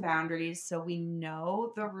limits and boundaries so we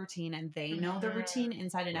know the routine and they know the routine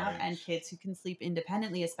inside and out. And kids who can sleep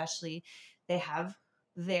independently, especially, they have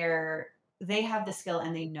their they have the skill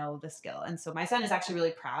and they know the skill. And so my son is actually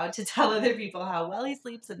really proud to tell other people how well he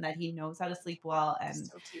sleeps and that he knows how to sleep well. And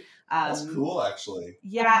so cute. That's cool, actually.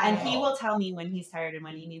 Yeah, and he will tell me when he's tired and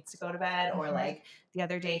when he needs to go to bed, or like the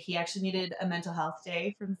other day he actually needed a mental health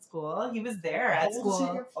day from school. He was there at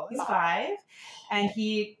school. He's 5, and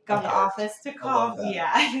he got the office to call.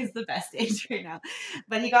 Yeah, he's the best age right now.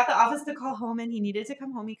 But he got the office to call home, and he needed to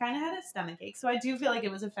come home. He kind of had a stomach ache, so I do feel like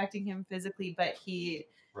it was affecting him physically, but he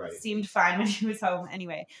seemed fine when he was home.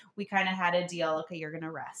 Anyway, we kind of had a deal. Okay, you're gonna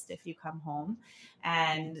rest if you come home.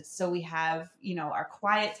 And so we have, you know, our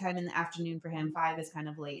quiet time in the afternoon for him. 5 is kind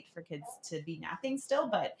of late for kids to be napping still,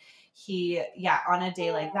 but he, on a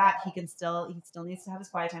day like that, he still needs to have his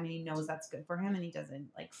quiet time, and he knows that's good for him, and he doesn't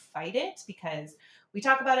like fight it because we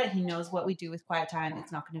talk about it. He knows what we do with quiet time.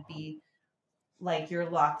 It's not going to be like you're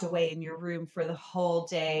locked away in your room for the whole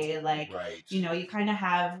day. Like, you know, you kind of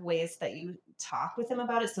have ways that you talk with them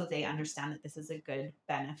about it so they understand that this is a good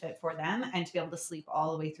benefit for them, and to be able to sleep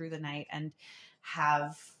all the way through the night and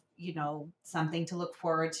have, you know, something to look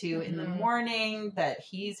forward to in the morning that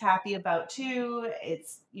he's happy about too.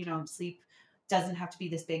 It's, you know, sleep doesn't have to be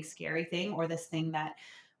this big scary thing or this thing that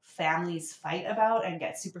families fight about and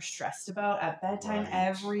get super stressed about at bedtime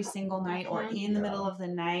every single night or in the middle of the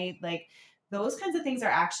night. Like, those kinds of things are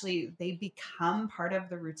actually, they become part of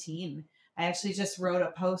the routine. I actually just wrote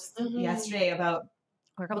a post yesterday about,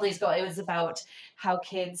 or a couple days ago, it was about how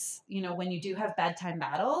kids, you know, when you do have bedtime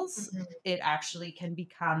battles, it actually can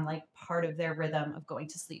become like part of their rhythm of going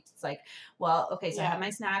to sleep. It's like, well, okay, so I have my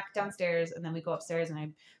snack downstairs, and then we go upstairs and I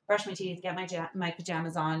brush my teeth, get my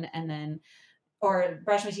pajamas on, and then, or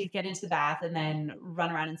brush my teeth, get into the bath, and then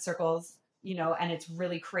run around in circles, you know, and it's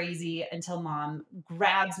really crazy until mom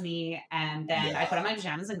grabs me, and then I put on my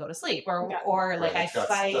pajamas and go to sleep, or like I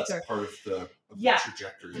fight. That's or part of the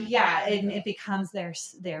trajectory. Yeah, and it becomes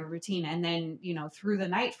their routine. And then, you know, through the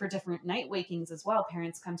night for different night wakings as well,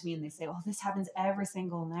 parents come to me and they say, "Well, this happens every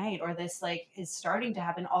single night," or "This like is starting to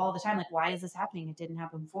happen all the time. Like, why is this happening? It didn't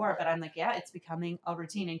happen before." But I'm like, yeah, it's becoming a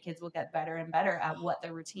routine, and kids will get better and better at what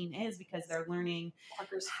their routine is because they're learning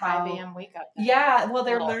Parker's 5 a.m. wake up. Yeah, well,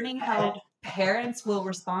 they're learning how parents will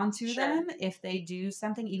respond to them if they do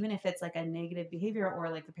something, even if it's like a negative behavior or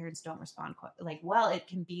like the parents don't respond like well. It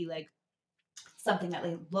can be like something that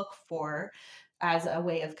they look for as a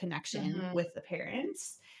way of connection with the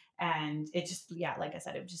parents, and it just like I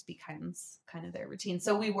said, it just becomes kind of their routine.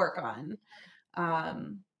 So we work on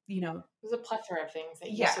you know, there's a plethora of things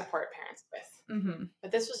that you support parents with.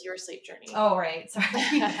 But this was your sleep journey. Oh, right. Sorry.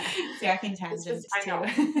 I can tangent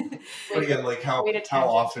too. But again, like how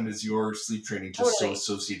often is your sleep training just so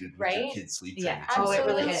associated with your kids' sleep training? Oh, it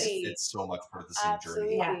really is. It's so much part of the same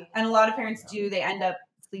journey. Yeah. And a lot of parents they end up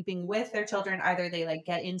sleeping with their children. Either they like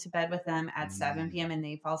get into bed with them at 7 p.m. and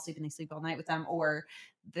they fall asleep and they sleep all night with them, or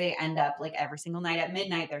they end up like every single night at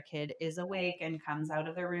midnight their kid is awake and comes out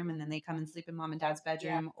of their room, and then they come and sleep in mom and dad's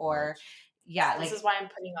bedroom. Or this is why I'm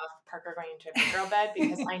putting off Parker going into a big girl bed,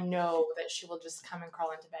 because I know that she will just come and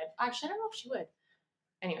crawl into bed. Actually, I don't know if she would.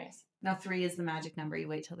 Anyways. No, 3 is the magic number. You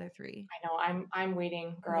wait till they're 3. I know. I'm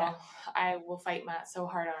waiting, girl. Yeah. I will fight Matt so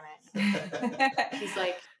hard on it. He's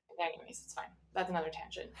like, anyways, it's fine. That's another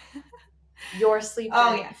tangent. Your sleep journey.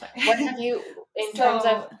 Oh yeah. Sorry. What have you in terms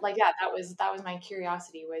of like that was my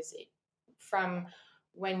curiosity, was from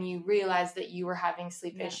when you realized that you were having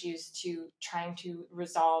sleep issues to trying to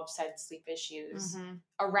resolve said sleep issues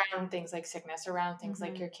around things like sickness, around things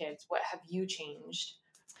like your kids. What have you changed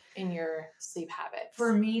in your sleep habits?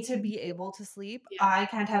 For me to be able to sleep, I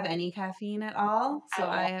can't have any caffeine at all. So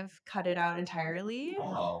I have cut it out entirely.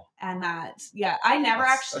 Wow. And I never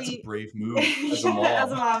that's a brave move as a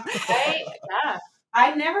mom.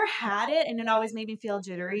 I never had it, and it always made me feel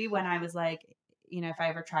jittery when I was like, you know, if I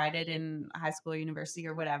ever tried it in high school or university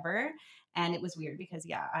or whatever. And it was weird because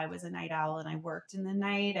I was a night owl and I worked in the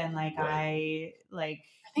night, and like I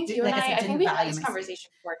think you and I think we've had this conversation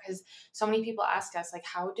before, because so many people ask us, like,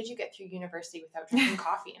 how did you get through university without drinking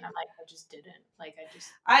coffee? And I'm like, I just didn't. Like,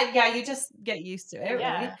 you just get used to it,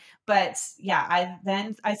 really. But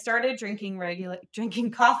I started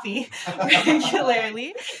drinking coffee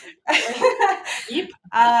regularly.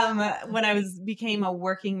 When I became a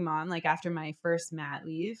working mom, like after my first mat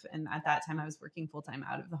leave, and at that time I was working full time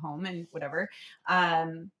out of the home and whatever.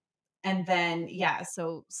 And then,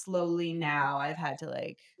 so slowly now I've had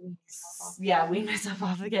to wean myself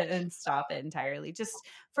off again and stop it entirely, just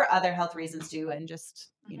for other health reasons too. And just,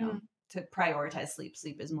 you know, to prioritize sleep.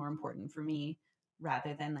 Sleep is more important for me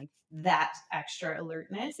rather than like that extra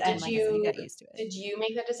alertness. And like I said, you get used to it. Did you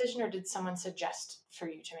make that decision, or did someone suggest for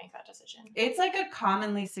you to make that decision? It's like a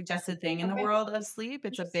commonly suggested thing in the world of sleep.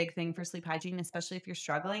 It's a big thing for sleep hygiene, especially if you're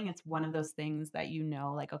struggling. It's one of those things that, you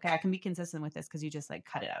know, like, okay, I can be consistent with this because you just like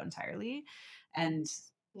cut it out entirely. And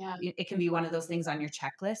it can be one of those things on your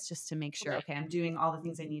checklist just to make sure, okay, I'm doing all the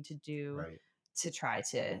things I need to do to try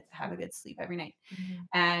to have a good sleep every night.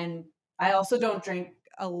 And I also don't drink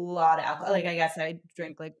a lot of alcohol. Like, I guess I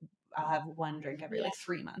drink like, I'll have one drink every like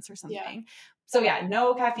 3 months or something. So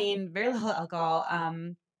no caffeine, very little alcohol.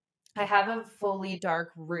 I have a fully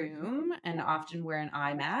dark room and often wear an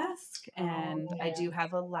eye mask. And I do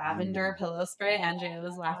have a lavender pillow spray. Andrea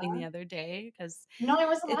was laughing the other day because no, I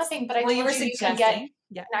wasn't laughing, but I told you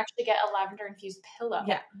can actually get a lavender infused pillow.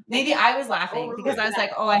 Yeah, maybe I was laughing because I was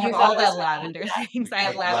like, oh, I have all the lavender things. I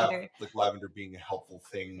have lavender, like lavender being a helpful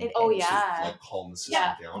thing. To, like calm the system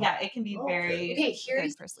down. Yeah, it can be very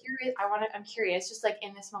good for sleep. I'm curious, just like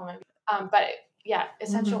in this moment, but. Yeah,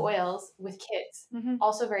 essential oils with kids,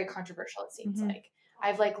 also very controversial, it seems like.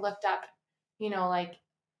 I've like looked up, you know, like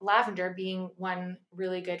lavender being one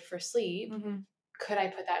really good for sleep. Could I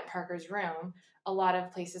put that in Parker's room? A lot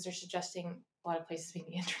of places are suggesting, a lot of places being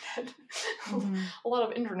the internet, a lot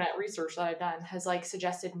of internet research that I've done has like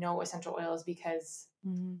suggested no essential oils because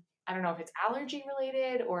I don't know if it's allergy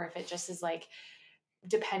related or if it just is like,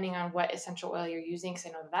 depending on what essential oil you're using, because I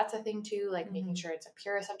know that's a thing too, like making sure it's a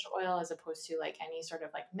pure essential oil as opposed to like any sort of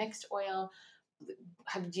like mixed oil.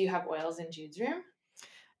 Do you have oils in Jude's room?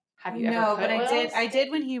 Have you ever put oils? I did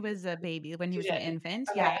when he was a baby, when he was an infant.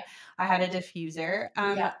 Okay. Yeah, I had a diffuser.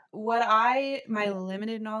 My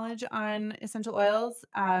limited knowledge on essential oils,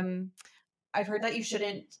 I've heard that you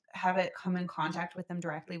shouldn't have it come in contact with them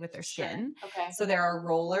directly with their skin. Okay. So there are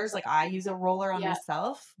rollers. Like I use a roller on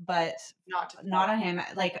myself, but not on him.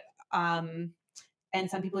 Like, and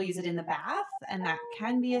some people use it in the bath, and that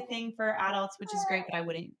can be a thing for adults, which is great, but I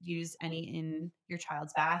wouldn't use any in your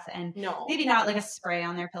child's bath. And maybe not like a spray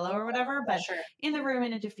on their pillow or whatever, but in the room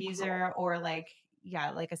in a diffuser or like,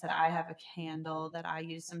 like I said, I have a candle that I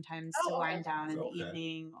use sometimes to wind down in the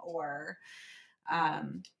evening or,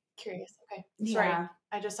 curious. Okay. Sorry.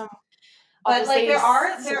 I just but like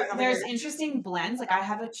there's interesting blends. Like I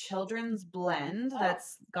have a children's blend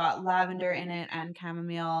that's got lavender in it and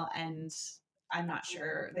chamomile, and I'm not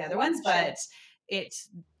sure the other ones, but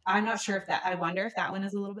I'm not sure I wonder if that one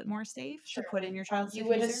is a little bit more safe to put in your child's diffuser. You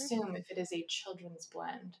would assume if it is a children's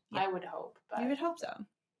blend. I would hope. But you would hope so.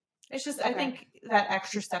 It's just, I think that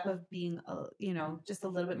extra step of being, just a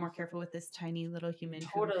little bit more careful with this tiny little human.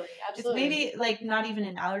 Totally. It's maybe like not even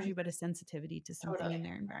an allergy, but a sensitivity to something in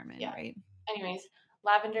their environment, right? Anyways,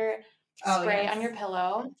 lavender spray on your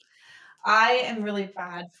pillow. I am really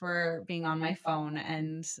bad for being on my phone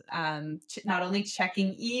and not only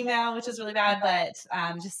checking email, which is really bad,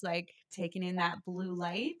 but just like taking in that blue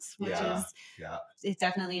light, which it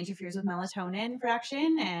definitely interferes with melatonin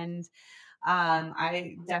production. And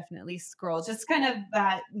I definitely scroll, just kind of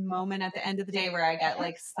that moment at the end of the day where I get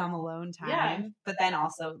like some alone time, but then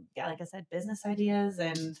also, like I said, business ideas.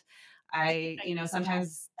 And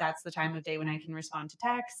sometimes that's the time of day when I can respond to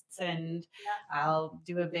texts, and I'll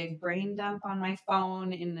do a big brain dump on my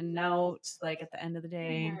phone in the note, like at the end of the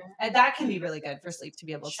day. And that can be really good for sleep, to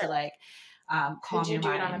be able to like calm your mind. Could you do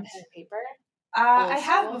it on a pen and paper? I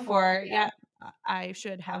have before. Yeah. I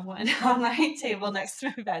should have one on my table next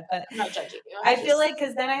to my bed, but I'm not judging you. I feel like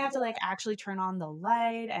because then I have to like actually turn on the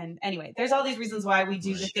light, and anyway, there's all these reasons why we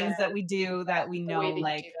do the things that we do that we know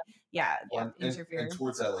like interfere. And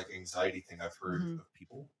towards that like anxiety thing, I've heard of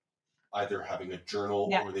people either having a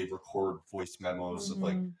journal or they record voice memos of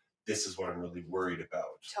like, this is what I'm really worried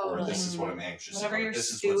about, or this is what I'm anxious Whatever about. You're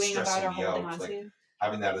this is what's stressing about me out. Like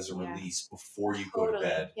having that as a release before you go to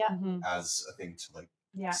bed as a thing to like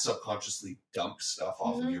subconsciously dump stuff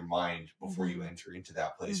off of your mind before you enter into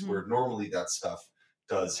that place where normally that stuff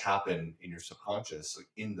does happen in your subconscious, like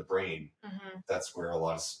in the brain. That's where a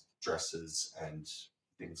lot of stresses and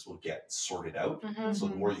things will get sorted out. So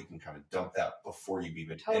the more you can kind of dump that before you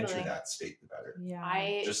even enter that state, the better.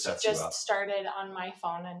 I just started on my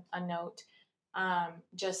phone a note,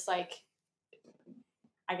 just like,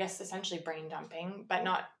 I guess essentially brain dumping, but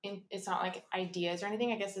it's not like ideas or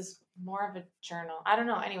anything. I guess it's more of a journal. I don't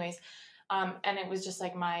know. Anyways. And it was just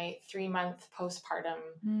like my 3-month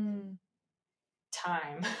postpartum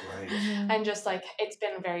time. Right. And just like, it's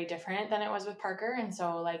been very different than it was with Parker. And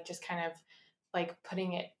so like, just kind of like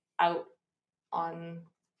putting it out on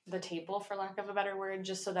the table, for lack of a better word,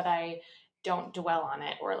 just so that I don't dwell on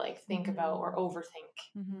it or like think about or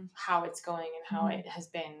overthink how it's going and how it has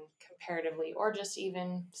been comparatively or just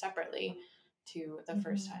even separately to the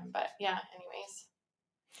first time. But yeah, anyways.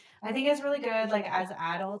 I think it's really good, like as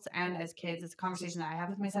adults and as kids, it's a conversation that I have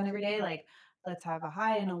with my son every day. Like, let's have a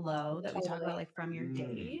high and a low that we talk about, like from your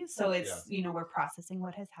day. So it's, we're processing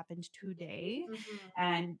what has happened today.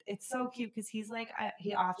 And it's so cute because he's like,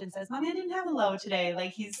 he often says, Mommy, I didn't have a low today.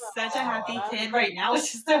 Like, he's such a happy kid right now,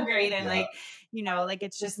 which is so great. And like, like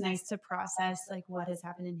it's just nice to process like what has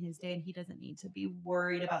happened in his day. And he doesn't need to be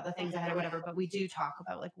worried about the things ahead or whatever. But we do talk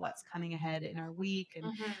about like what's coming ahead in our week. And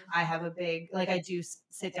I have a big, like, I do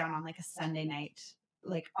sit down on like a Sunday night,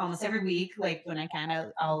 like almost every week, like when I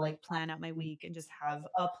can, I'll like plan out my week and just have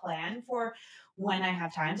a plan for when I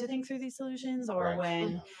have time to think through these solutions, or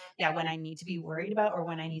when I need to be worried about, or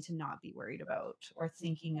when I need to not be worried about or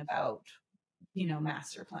thinking about,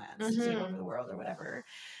 master plans to take over the world or whatever.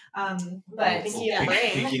 But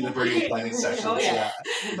Pinky the Brain planning sessions. Oh, yeah.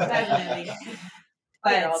 Definitely.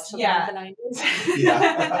 But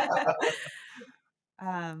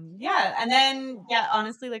and then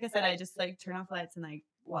honestly, like I said, I just like turn off lights and like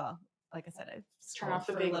I said, I turn off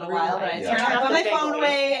the for big a little while, but I turn off my phone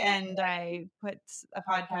away and I put a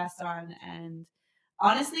podcast on. And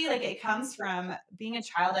honestly, like it comes from being a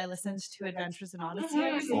child. I listened to Adventures in Odyssey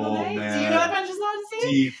every single day. Man. Do you know Adventures in Odyssey?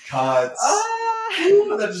 Deep cuts.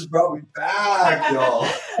 That just brought me back, y'all.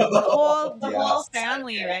 the whole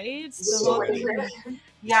family, right?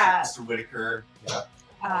 Yeah. Mr. Whitaker.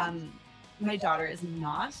 Yeah. My daughter is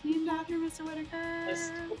not named after Mr. Whitaker.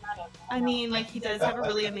 I mean, like, he does have a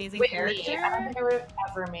really amazing character. I don't think I would have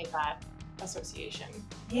ever made that association.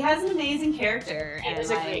 He has an amazing character, and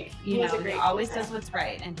he always does what's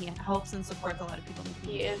right, and he helps and supports a lot of people.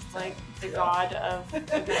 He is like the god of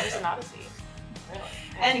Adventures in Odyssey. Really.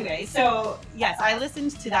 Anyway, so yes, I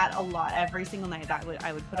listened to that a lot every single night.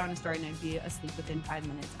 I would put on a story and I'd be asleep within 5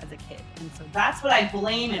 minutes as a kid, and so that's what I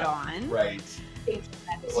blame it on. Right.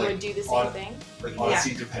 So would do the same thing. Like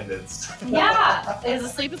Odyssey dependence. Yeah, it's a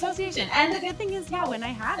sleep association. And the good thing is, when I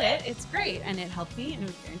had it, it's great. And it helped me and it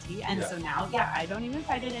was guaranteed. And so now, I don't even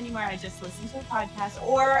fight it anymore. I just listen to a podcast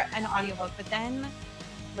or an audiobook. But then,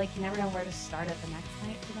 like, you never know where to start at the next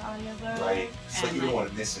night for the audiobook. Right. So you don't want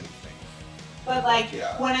to miss anything. But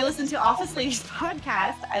when I listen to Office Ladies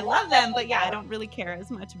podcast, I love them. But I don't really care as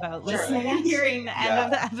much about listening and hearing the end of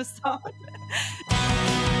the episode.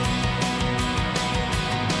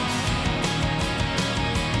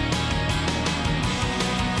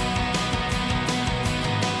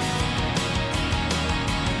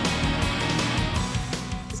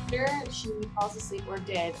 She falls asleep or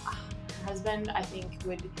did, her husband, I think,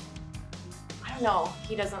 I don't know,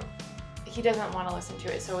 he doesn't want to listen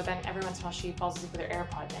to it, so then every once in a while she falls asleep with her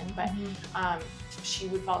AirPods in, but she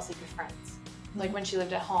would fall asleep with friends. Like when she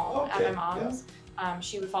lived at home at my mom's,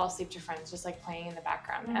 she would fall asleep to friends just like playing in the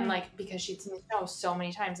background. And like because she'd seen the show so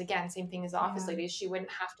many times, again, same thing as the Office Ladies, she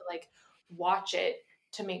wouldn't have to like watch it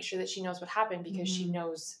to make sure that she knows what happened, because she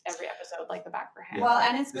knows every episode like the back of her hand. Well,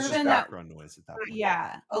 and it's proven that background noise at that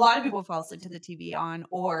point. A lot of people fall asleep to the TV on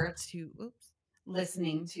or to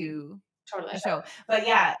listening to the show. But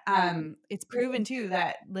it's proven too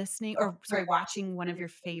that watching one of your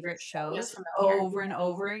favorite shows over and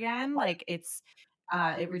over again, like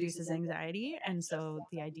it reduces anxiety, and so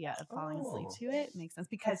the idea of falling asleep to it makes sense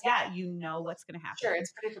because you know what's going to happen. Sure,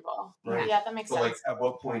 it's predictable. Right. Yeah, that makes sense. Like, at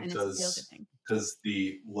what point does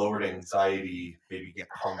the lowered anxiety maybe get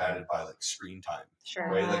combated by like screen time? Sure.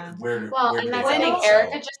 Right. Like where and that's the thing.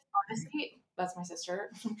 Erica just honestly, that's my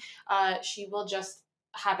sister. She will just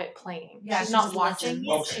have it playing. Yeah, she's not watching.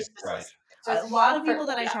 Okay, right. So a lot of people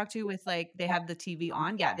that I talk to with like they have the TV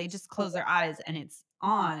on, they just close their eyes and it's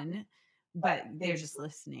on, but they're just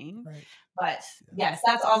listening. Right. But yes,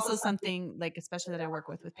 that's also something like, especially that I work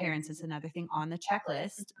with parents, is another thing on the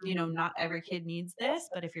checklist. Not every kid needs this,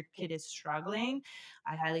 but if your kid is struggling,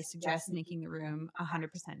 I highly suggest making the room 100%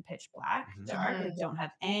 pitch black, dark. Like, don't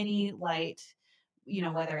have any light,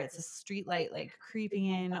 whether it's a street light like creeping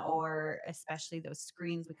in, or especially those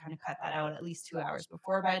screens, we kind of cut that out at least 2 hours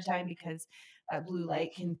before bedtime, because that blue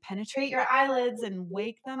light can penetrate your eyelids and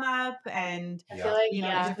wake them up, and I feel like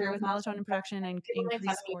interfere with melatonin production and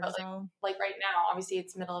increase cortisol. Like right now, obviously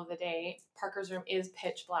it's middle of the day. Parker's room is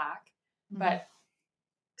pitch black, but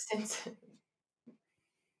since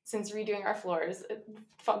redoing our floors,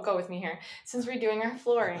 go with me here. Since redoing our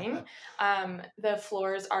flooring, the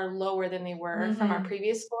floors are lower than they were from our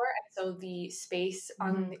previous floor, and so the space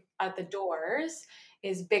at the doors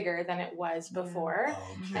is bigger than it was before.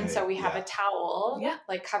 Okay. And so we have a towel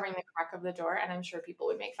like covering the crack of the door. And I'm sure people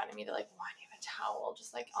would make fun of me. They're like, why do you have a towel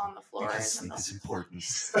just like on the floor? Because sleep is important.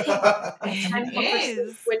 It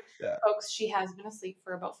is. Which folks, she has been asleep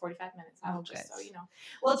for about 45 minutes now, just so you know.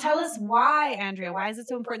 Well, tell us why, Andrea. Why is it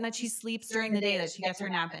so important that she sleeps during the day, that she gets her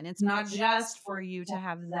nap in? It's not just for you to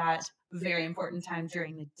have that very important time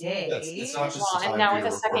during the day. It's not just and now with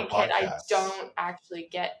a second kid, I don't actually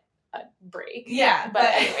get a break. Yeah, but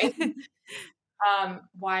anyway,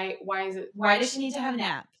 why is it? Why does she need to have a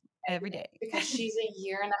nap every day? Because she's a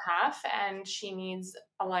year and a half, and she needs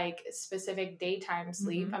like specific daytime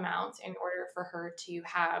sleep amounts in order for her to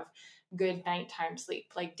have good nighttime sleep.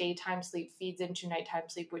 Like daytime sleep feeds into nighttime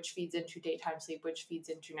sleep, which feeds into daytime sleep, which feeds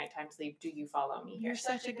into nighttime sleep. Do you follow me? You're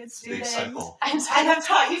such a good student. Big cycle. I have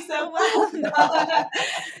taught you so well.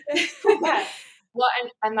 Yeah. Well,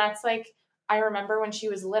 and that's like, I remember when she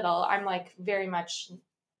was little, I'm like very much,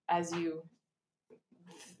 as you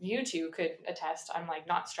two could attest, I'm like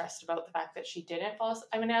not stressed about the fact that she didn't fall asleep.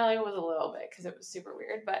 I mean, I was a little bit because it was super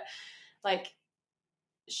weird, but like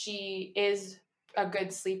she is a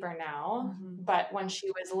good sleeper now. But when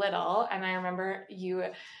she was little, and I remember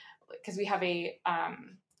because we have a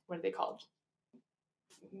what are they called?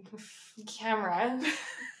 Camera.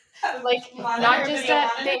 Like not just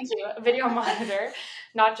a video monitor,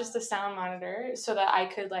 not just a sound monitor, so that I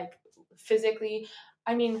could like physically,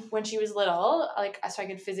 I mean, when she was little, like, so I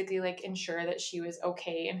could physically like ensure that she was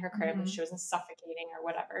okay in her crib and she wasn't suffocating or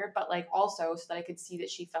whatever, but like also so that I could see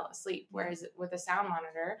that she fell asleep. Whereas with a sound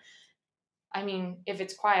monitor, I mean, if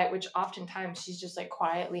it's quiet, which oftentimes she's just like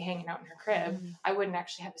quietly hanging out in her crib, I wouldn't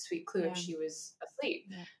actually have a sweet clue if she was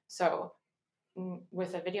asleep. So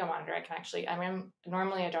with a video monitor, I can actually, I mean,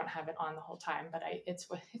 normally I don't have it on the whole time, but it's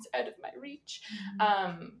out of my reach.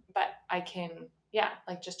 But I can,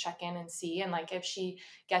 like just check in and see. And like, if she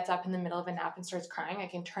gets up in the middle of a nap and starts crying, I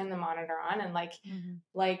can turn the monitor on and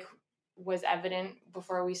like was evident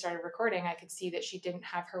before we started recording, I could see that she didn't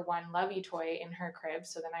have her one Lovey toy in her crib.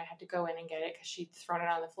 So then I had to go in and get it because she'd thrown it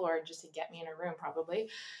on the floor just to get me in her room probably,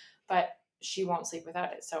 but she won't sleep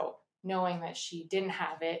without it. So knowing that she didn't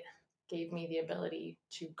have it gave me the ability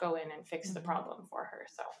to go in and fix the problem for her.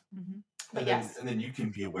 So, but and then you can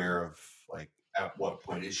be aware of like, at what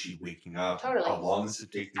point is she waking up? Totally. How long does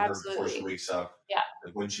it take her before she wakes up? Yeah.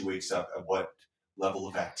 Like when she wakes up, at what level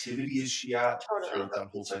of activity is she at throughout that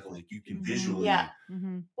whole cycle? Like you can visually. Yeah.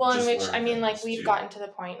 Well, in which, I mean, like we've gotten to the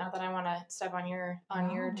point, not that I want to step on your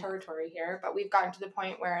territory here, but we've gotten to the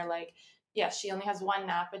point where like, yes, she only has one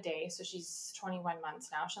nap a day. So she's 21 months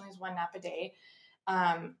now. She only has one nap a day.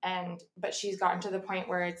 But she's gotten to the point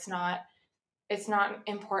where it's not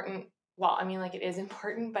important. Well, I mean, like it is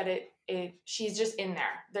important, but she's just in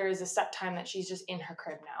there. There is a set time that she's just in her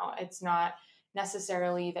crib now. It's not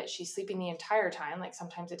necessarily that she's sleeping the entire time. Like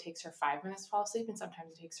sometimes it takes her 5 minutes to fall asleep and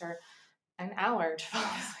sometimes it takes her an hour to fall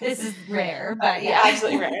asleep. This is rare, but yeah,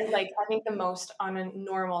 absolutely rare. Like I think the most on a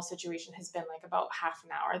normal situation has been like about half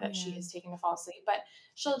an hour that she has taken to fall asleep, but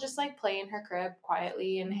she'll just like play in her crib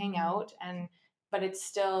quietly and hang out, but it's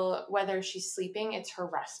still, whether she's sleeping, it's her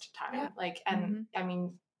rest time. Like, and I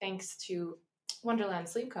mean, thanks to Wonderland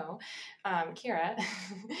Sleep Co., Kira,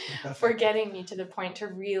 for getting me to the point to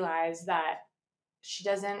realize that she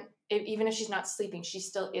doesn't, even if she's not sleeping, she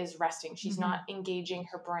still is resting. She's not engaging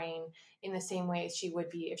her brain in the same way as she would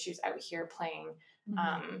be if she was out here playing.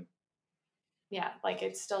 Like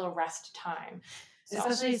it's still a rest time. So,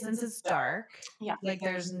 especially since it's dark. Yeah. Like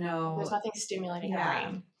there's nothing stimulating her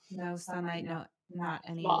brain. No sunlight, not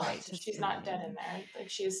any light. She's not dead in there. Like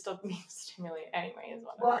she is still being stimulated anyway.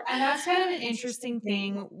 Well, and that's kind of an interesting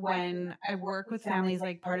thing when I work with families,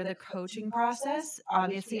 like part of the coaching process.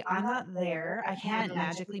 Obviously, I'm not there. I can't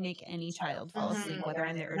magically make any child fall asleep, whether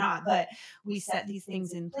I'm there or not. But we set these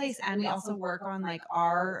things in place, and we also work on like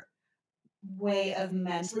our way of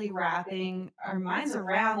mentally wrapping our minds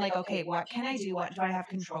around like, okay, what can I do? What do I have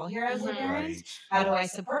control here as a parent? How do I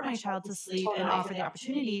support my child to sleep and offer the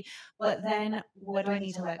opportunity? But then what do I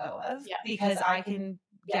need to let go of? Because I can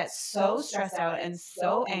get so stressed out and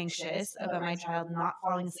so anxious about my child not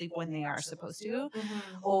falling asleep when they are supposed to,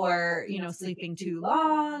 or, sleeping too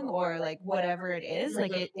long, or like whatever it is,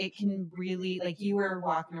 like it can really, like you were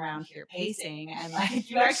walking around here pacing and like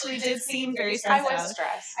you actually did seem very stressed out. I was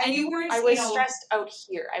stressed. And you weren't, I was stressed out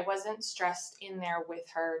here. I wasn't stressed in there with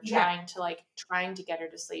her trying to get her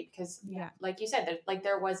to sleep because like you said,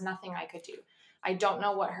 there was nothing I could do. I don't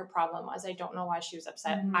know what her problem was. I don't know why she was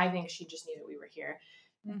upset. I think she just knew that we were here.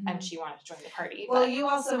 And she wanted to join the party. Well, you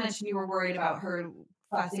also mentioned you were worried about her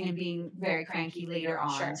fussing and being very cranky later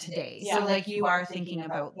on today. So like you are thinking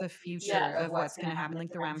about the future of what's going to happen,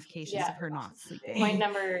 like the ramifications of her not sleeping. Point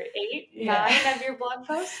number 8, 9 of your blog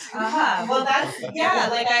post. Well, that's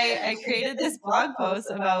like I created this blog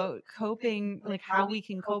post about coping, like how we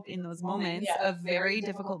can cope in those moments of very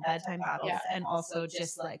difficult bedtime battles, and also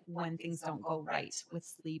just like when things don't go right with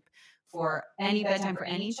sleep for any bedtime for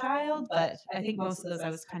any child. But I think most of those I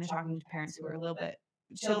was kind of talking to parents who are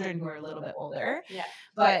children who are a little bit older.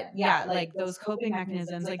 But like those coping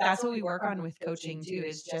mechanisms, like that's what we work on with coaching too,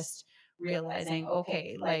 is just realizing,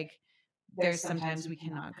 okay, like there's sometimes we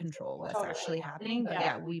cannot control what's actually happening,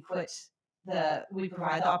 but we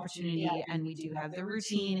provide the opportunity, and we do have the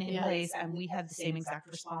routine in place, and we have the same exact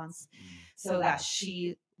response so that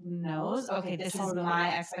she knows, okay, this is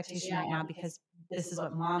my expectation right now because this is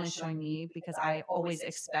what mom is showing me, because I always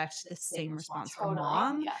expect the same response from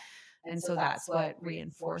mom. And so that's what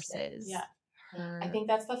reinforces her. I think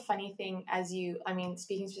that's the funny thing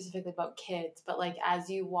speaking specifically about kids, but like as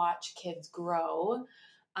you watch kids grow,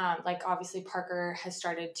 like obviously Parker has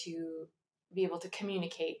started to be able to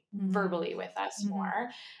communicate verbally with us more.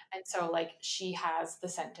 And so like she has the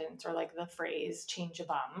sentence or like the phrase change a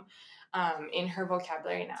bum in her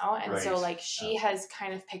vocabulary now. And so like she has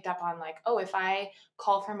kind of picked up on like, oh, if I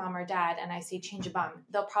call for mom or dad and I say change a bum,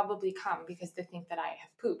 they'll probably come because they think that I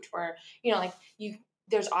have pooped, or, like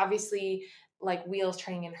there's obviously like wheels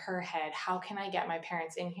turning in her head. How can I get my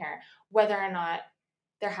parents in here? Whether or not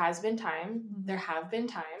there have been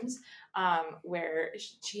times where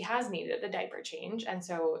she has needed a diaper change. And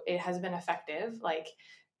so it has been effective, like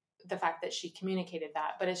the fact that she communicated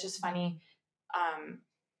that. But it's just funny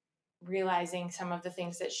realizing some of the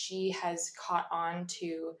things that she has caught on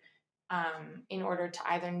to in order to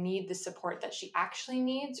either need the support that she actually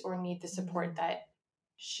needs or need the support that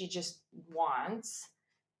she just wants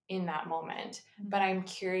in that moment. But I'm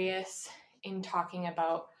curious in talking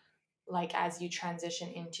about like as you transition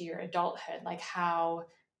into your adulthood, like how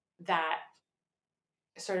that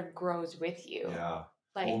sort of grows with you. Yeah.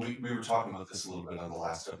 Like, well, we were talking about this a little bit on the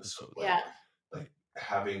last episode. Like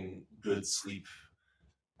having good sleep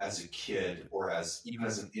as a kid, or even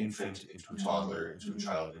as an infant into a toddler, into a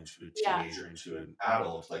child, into a teenager, into an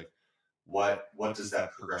adult, like what does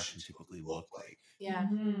that progression typically look like?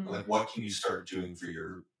 Like what can you start doing for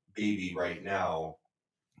your baby right now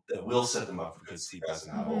that will set them up for good sleep as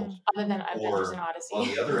an adult? Other than Adventures in Odyssey. On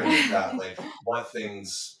the other end of that, like what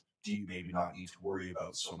things do you maybe not need to worry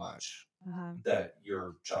about so much that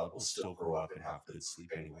your child will still grow up and have good sleep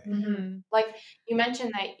anyway? Like you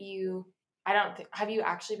mentioned that have you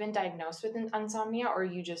actually been diagnosed with insomnia, or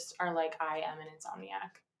you just are like, I am an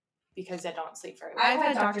insomniac because I don't sleep very well? I've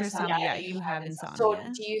had doctors tell me, you have insomnia. So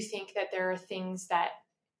do you think that there are things that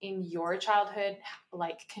in your childhood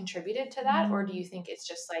like contributed to that, or do you think it's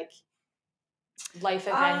just like life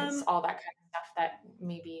events, all that kind of stuff that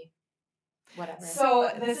maybe whatever? So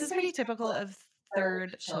this is pretty typical of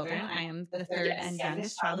third children. I am the third and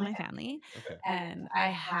youngest child in my family. And I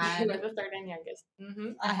had... You were the third and youngest.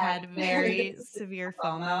 I had very severe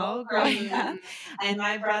FOMO growing up. And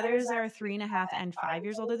my brothers are 3.5 and 5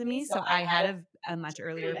 years older than me. So I had a much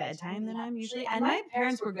earlier bedtime than I'm usually. And my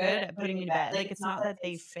parents were good at putting me to bed. Like, it's not that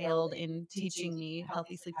they failed in teaching me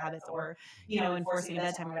healthy sleep habits or, enforcing a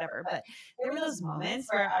bedtime or whatever. But there were those moments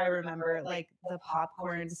where I remember, like, the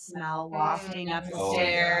popcorn smell wafting up the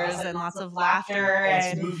stairs and lots of laughter.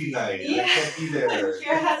 It's movie night. I can't be there.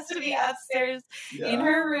 Kira has to be upstairs in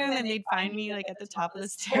her room, and they'd find me like at the top of the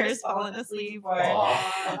stairs, falling asleep or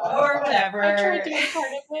whatever. I tried to be part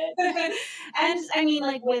of it. And I mean,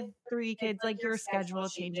 like with 3 kids, like your schedule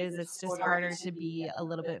changes. It's just harder to be a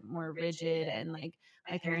little bit more rigid. And like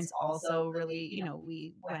my parents also really,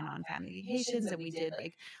 we went on family vacations and we did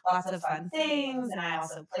like lots of fun things. And I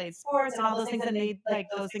also played sports and all those things. And like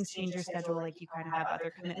those things change your schedule. Like you kind of have other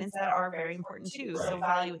commitments that are very important too. So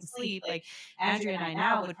valuing sleep, like Andrea and I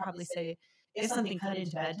now would probably say, if something cut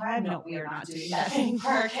into bedtime, no, we are not doing that thing for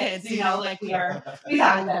our kids. Like we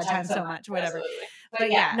value bedtime so much, whatever. Absolutely.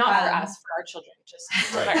 But yeah, not for us, for our children. Just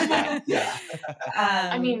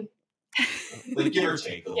I mean, like give or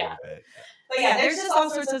take a little bit. But yeah, there's just all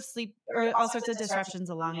sorts of sleep or all sorts of disruptions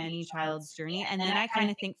along any child's journey. And then I kind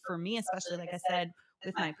of think for me, especially like I said,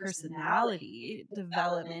 with my personality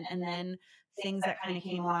development, and then things that kind of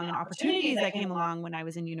came along and opportunities that came along when I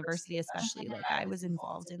was in university, especially like I was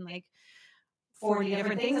involved in like 40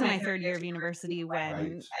 different things in my third year of university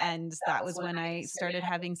and that was when I started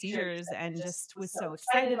having seizures and just was so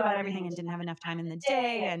excited about everything and didn't have enough time in the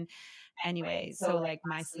day. And anyway, so like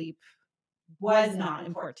my sleep was not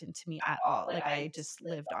important to me at all. Like I just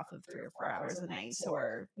lived off of 3 or 4 hours a night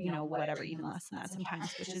or, whatever, even less than that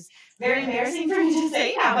sometimes, which is very embarrassing for me to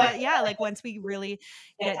say now. But yeah, like once we really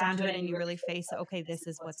get down to it and you really face, okay, this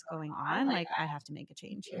is what's going on, like I have to make a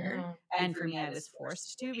change here. And for me, I was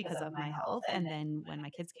forced to because of my health. And then when my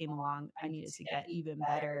kids came along, I needed to get even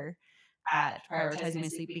better at prioritizing my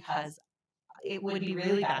sleep because it would be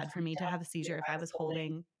really bad for me to have a seizure if I was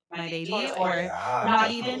holding my baby or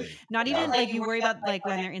not even like you worry about like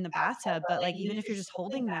when they're in the bathtub, but like even if you're just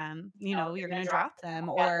holding them, you're going to drop them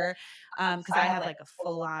or because I have like a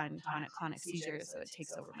full on tonic-clonic seizure, so it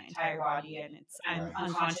takes over my entire body and I'm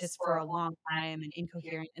unconscious for a long time and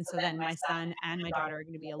incoherent, and so then my son and my daughter are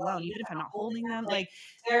going to be alone even if I'm not holding them. Like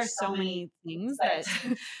there are so many things that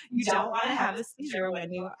you don't want to have a seizure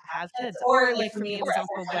when you have kids, or like for me it was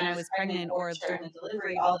also when I was pregnant or during the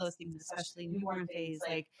delivery, all those things, especially newborn phase,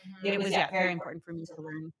 like it was very important for me to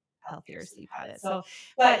learn healthier sleep habits. So,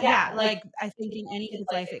 but yeah, like I think in any kid's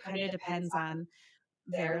life, it kind of depends on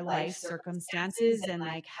their life circumstances and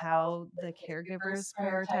like how the caregivers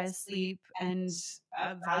prioritize sleep and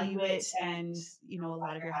value it, and a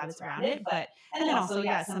lot of your habits around it. But and then also,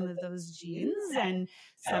 yeah, some of those genes, and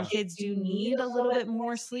some kids do need a little bit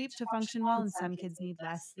more sleep to function well, and some kids need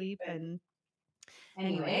less sleep. And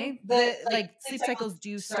anyway, the like sleep cycles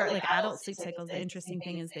do start, like adult sleep cycles. The interesting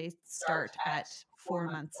thing is they start at 4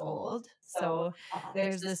 months old. So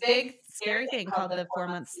there's this big scary thing called the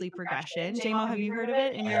 4-month sleep regression. JMO, have you heard of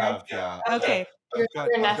it? Yeah. Okay. I've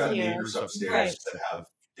got neighbors upstairs that have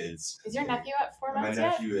kids. Is your nephew at 4 months yet?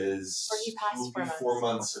 My nephew is. Or he passed 4 months? 4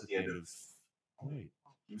 months at the end of. Wait.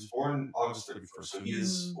 He was born August 31st, so he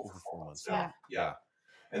is over 4 months now. Yeah.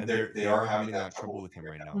 And they are having that trouble with him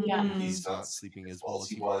right now. Yeah. He's not sleeping as well as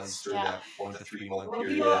he was during that 1 to 3 month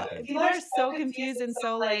period. People are so confused and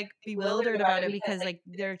so like bewildered about it because like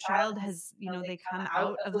their child has, they come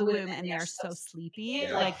out of the womb and they're so sleepy.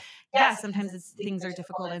 Yeah. Like, yeah, sometimes things are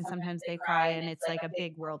difficult and sometimes they cry and it's like a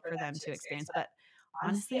big world for them to experience. But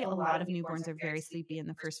honestly, a lot of newborns are very sleepy in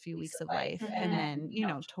the first few weeks of life. And then,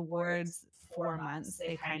 towards 4 months,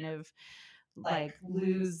 they kind of like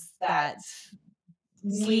lose that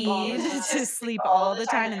need to sleep all the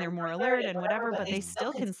time and they're more alert and whatever, but they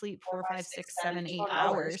still can sleep 4, 5, 6, 7, 8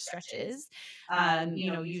 hour stretches.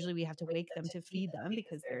 Usually we have to wake them to feed them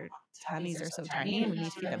because their tummies are so tiny and we need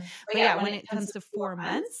to feed them. But yeah, when it comes to 4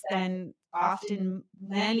 months, then often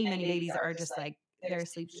many babies are just like their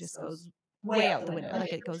sleep just goes way out the window,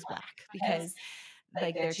 like it goes black because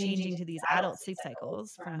like they're changing to these adult sleep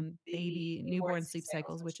cycles from newborn sleep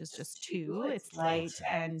cycles, which is just 2. It's light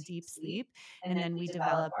and deep sleep. And then we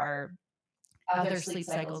develop our other sleep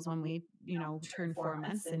cycles when we, turn 4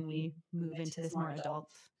 months and we move into this more adult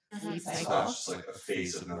sleep cycle. So that's just like a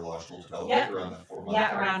phase of neurological development around that 4 months.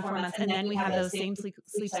 Yeah, around 4 months. And then we have those same sleep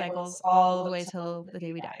cycles all the way till the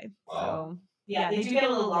day we die. Wow. So yeah, they do get a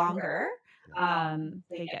little longer.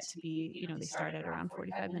 They get to be, they start at around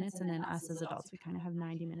 45 minutes, and then us as adults, we kind of have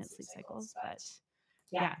 90-minute sleep cycles. But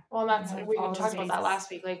yeah. Well, we talked about that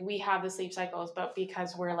last week. Like we have the sleep cycles, but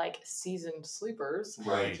because we're like seasoned sleepers,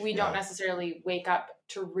 right? We don't necessarily wake up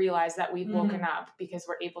to realize that we've woken up because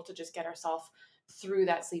we're able to just get ourselves through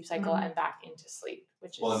that sleep cycle and back into sleep,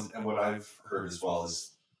 which is well. And what I've heard as well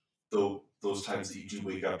is those times that you do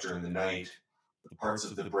wake up during the night, the parts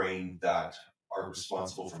of the brain that are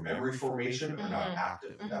responsible for memory formation are not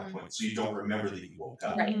active at that point. So you don't remember that you woke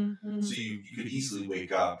up. Right. So you could easily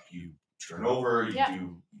wake up, you turn over, you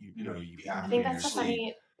be active in your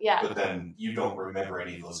sleep. Yeah. But then you don't remember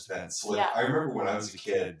any of those events. So like I remember when I was a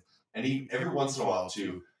kid, and every once in a while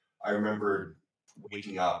too, I remember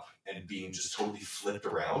waking up and being just totally flipped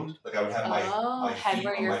around. Like I would have my feet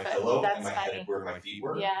on my pillow and my head where my feet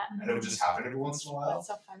were. Yeah. And it would just happen every once in a while. That's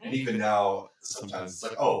so funny. And even now, sometimes it's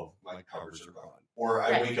like, oh, my covers are gone. Or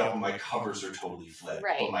I wake up and my covers are totally flipped.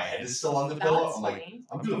 Right. But my head is still on the pillow. That's I'm funny.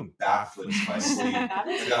 like, I'm doing backflips in my sleep.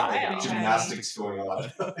 I got like gymnastics going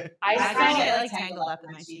on. I kind of get like tangled up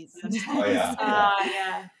in my sheets. Oh yeah.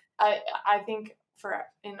 Yeah. I think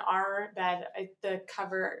in our bed, the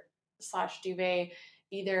cover / duvet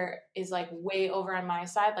either is like way over on my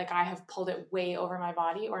side, like I have pulled it way over my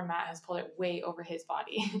body, or Matt has pulled it way over his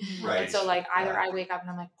body. Right. And so like either I wake up and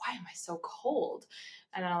I'm like, why am I so cold?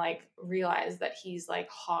 And I like realize that he's like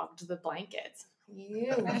hogged the blankets.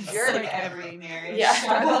 You're like every marriage. Yeah.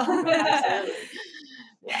 Absolutely.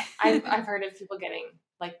 Yeah. I've heard of people getting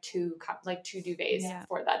like two duvets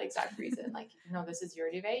for that exact reason. Like, no, this is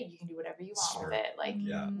your duvet. You can do whatever you want with it. Like,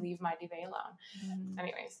 leave my duvet alone.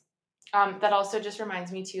 Anyways. That also just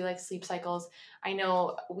reminds me too, like sleep cycles. I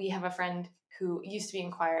know we have a friend who used to be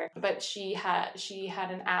in choir, but she had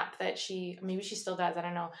an app that maybe she still does, I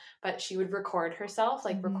don't know, but she would record herself,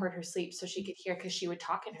 like record her sleep so she could hear, because she would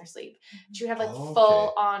talk in her sleep. She would have like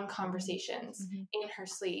full on conversations in her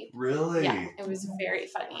sleep. Really? Yeah, it was very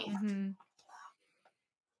funny.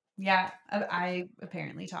 Yeah, I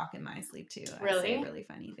apparently talk in my sleep too. Really? I say really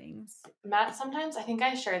funny things. Matt sometimes, I think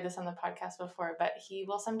I shared this on the podcast before, but he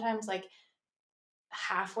will sometimes like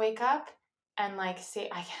half wake up and like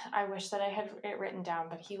say, I wish that I had it written down,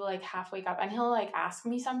 but he will like half wake up and he'll like ask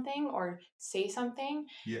me something or say something.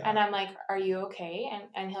 Yeah. And I'm like, are you okay?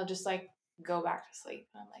 And he'll just like go back to sleep.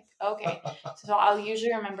 And I'm like, okay. So I'll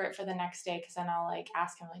usually remember it for the next day, because then I'll like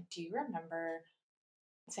ask him, like, do you remember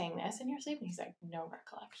saying this in your sleep? And he's like, no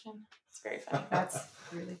recollection. It's very funny. That's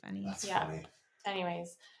really funny. That's funny.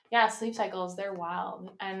 Anyways, yeah, sleep cycles, they're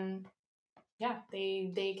wild. And yeah,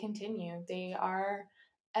 they continue. They are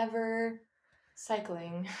ever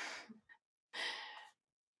cycling.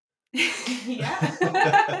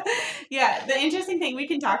 Yeah. Yeah. The interesting thing, we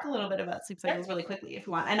can talk a little bit about sleep cycles really quickly if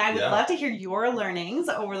you want. And I would love to hear your learnings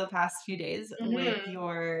over the past few days with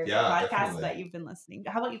your podcast that you've been listening to.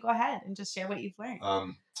 How about you go ahead and just share what you've learned?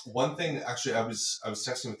 One thing, actually, I was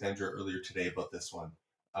texting with Andrea earlier today about this one.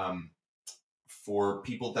 For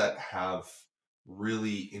people that have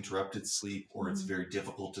really interrupted sleep, or it's very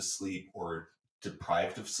difficult to sleep, or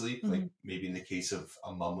deprived of sleep, like maybe in the case of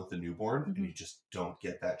a mom with a newborn, and you just don't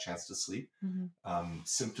get that chance to sleep,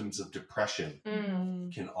 symptoms of depression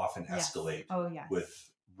can often escalate with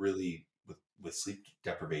sleep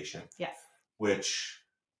deprivation. Yes. Which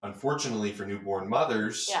unfortunately for newborn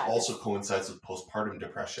mothers also coincides with postpartum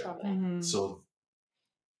depression. So,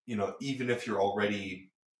 even if you're already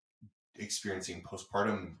experiencing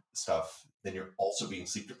postpartum stuff, then you're also being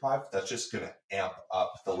sleep deprived. That's just going to amp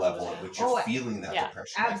up the level at which you're feeling that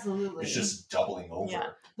depression. Absolutely. It's just doubling over. Yeah.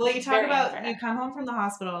 Well, you talk about, you come home from the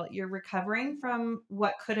hospital, you're recovering from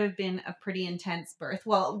what could have been a pretty intense birth.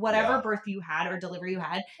 Well, whatever birth you had or delivery you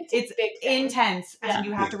had, it's intense and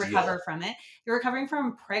you have to recover from it. You're recovering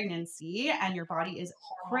from pregnancy and your body is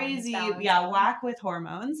crazy. Whack with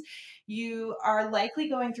hormones. You are likely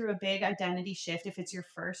going through a big identity shift if it's your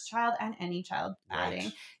first child, and any child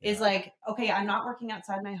adding is like, okay, I'm not working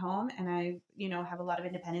outside my home and I, have a lot of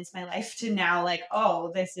independence in my life, to now like,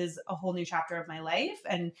 oh, this is a whole new chapter of my life.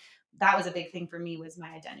 And that was a big thing for me, was my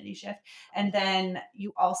identity shift. And then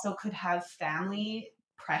you also could have family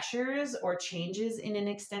pressures or changes in an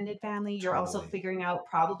extended family. You're also figuring out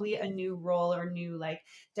probably a new role or new like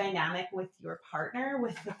dynamic with your partner,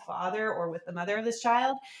 with the father or with the mother of this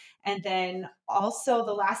child. And then also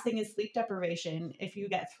the last thing is sleep deprivation. If you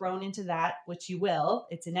get thrown into that, which you will,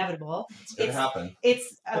 it's inevitable. It's going to happen.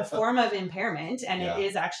 It's a form of impairment, and it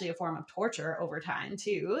is actually a form of torture over time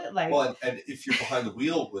too. Like, well, and if you're behind the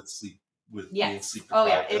wheel with sleep, being sleep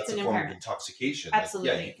deprived, it's a form of intoxication.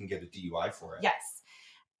 Absolutely. Like, you can get a DUI for it. Yes.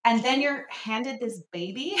 And then you're handed this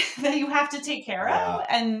baby that you have to take care of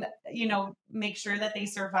and, make sure that they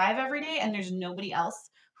survive every day. And there's nobody else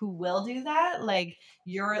who will do that. Like,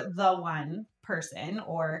 you're the one person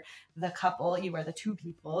or the couple, you are the two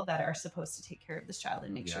people that are supposed to take care of this child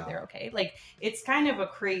and make sure they're okay. Like, it's kind of a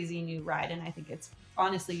crazy new ride. And I think it's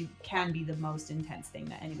honestly can be the most intense thing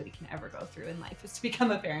that anybody can ever go through in life, is to become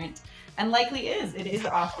a parent. And likely it is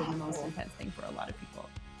often the most intense thing for a lot of people.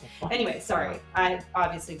 Anyway, sorry, I'm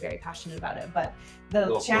obviously very passionate about it, but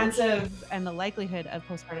the chance of and the likelihood of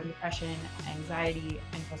postpartum depression, anxiety,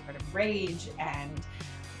 and postpartum rage, and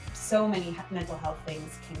so many mental health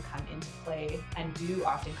things can come into play, and do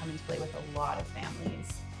often come into play with a lot of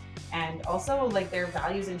families. And also, like, their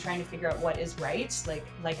values in trying to figure out what is right.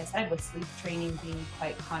 Like I said, with sleep training being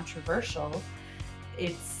quite controversial,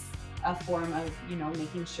 it's a form of,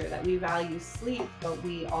 making sure that we value sleep, but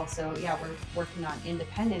we also, we're working on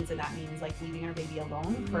independence. And that means like leaving our baby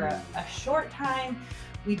alone for a short time.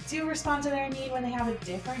 We do respond to their need when they have a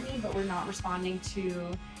different need, but we're not responding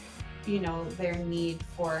to, their need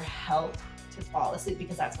for help to fall asleep,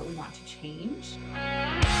 because that's what we want to change.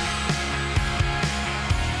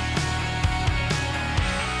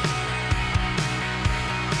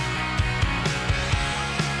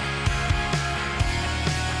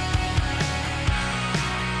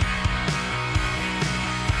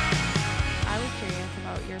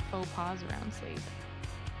 Faux pas around sleep.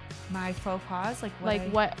 My faux pas,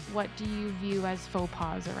 what do you view as faux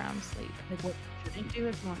pas around sleep? Like, what you shouldn't do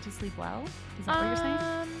if you want to sleep well? Is that what you're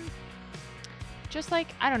saying? Just like,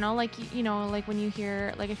 I don't know, like, like when you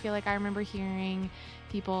hear, like, I feel like I remember hearing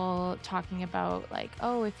people talking about like,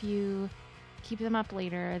 oh, if you keep them up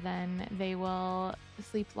later, then they will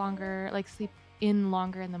sleep longer, like sleep in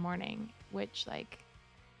longer in the morning, which like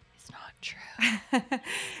is not true.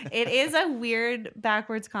 It is a weird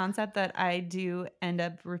backwards concept that I do end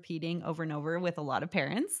up repeating over and over with a lot of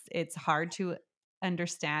parents. It's hard to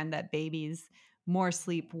understand that babies more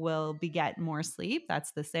sleep will beget more sleep.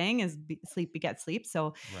 That's the saying, is sleep begets sleep.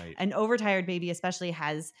 So an overtired baby especially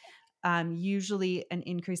has usually an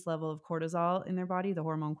increased level of cortisol in their body, the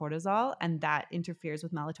hormone cortisol, and that interferes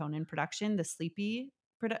with melatonin production, the sleepy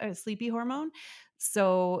hormone.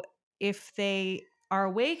 So if they are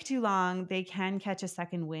awake too long, they can catch a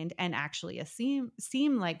second wind and actually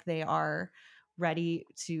seem like they are ready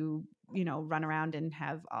to, run around and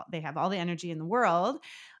they have all the energy in the world.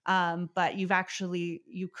 But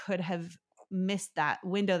you could have missed that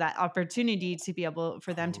window, that opportunity to be able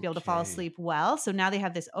for them to be able to fall asleep well. So now they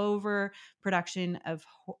have this overproduction of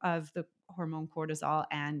the hormone cortisol,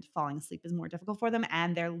 and falling asleep is more difficult for them,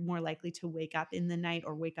 and they're more likely to wake up in the night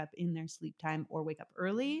or wake up in their sleep time or wake up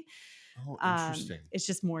early. Oh, interesting. It's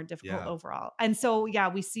just more difficult overall. And so,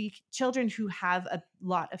 we see children who have a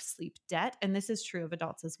lot of sleep debt, and this is true of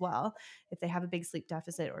adults as well. If they have a big sleep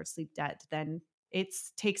deficit or sleep debt, then it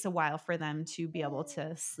takes a while for them to be able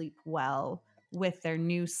to sleep well with their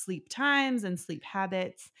new sleep times and sleep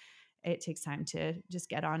habits. It takes time to just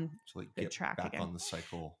get on good track back again. On the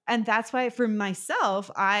cycle. And that's why for myself,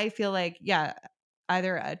 I feel like,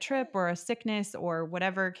 either a trip or a sickness or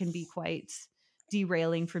whatever can be quite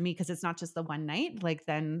derailing for me, because it's not just the one night. Like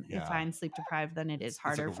then if I'm sleep deprived, then it is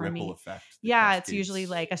harder it's like a for ripple me. Effect It's usually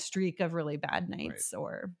like a streak of really bad nights,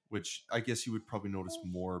 or which I guess you would probably notice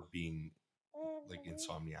more being like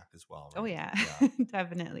insomniac as well. Right? Oh yeah.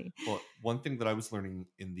 Definitely. Well, one thing that I was learning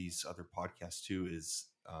in these other podcasts too is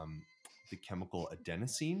the chemical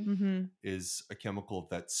adenosine is a chemical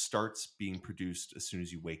that starts being produced as soon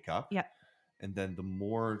as you wake up. Yep. And then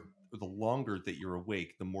the longer that you're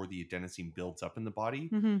awake, the more the adenosine builds up in the body.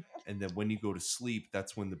 And then when you go to sleep,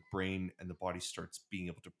 that's when the brain and the body starts being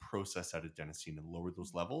able to process that adenosine and lower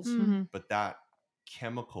those levels. But that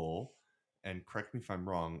chemical, and correct me if I'm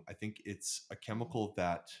wrong, I think it's a chemical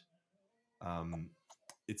that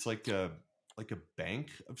it's like a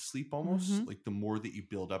bank of sleep almost. Like the more that you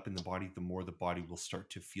build up in the body, the more the body will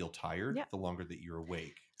start to feel tired the longer that you're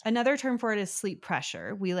awake. Another term for it is sleep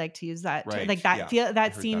pressure. We like to use that. Right. Like that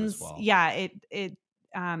that seems that well. It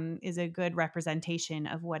is a good representation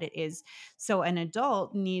of what it is. So an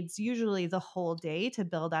adult needs usually the whole day to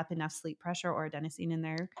build up enough sleep pressure or adenosine in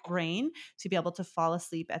their brain to be able to fall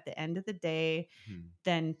asleep at the end of the day,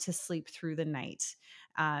 then to sleep through the night.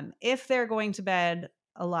 If they're going to bed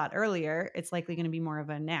a lot earlier, it's likely going to be more of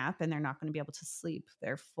a nap, and they're not going to be able to sleep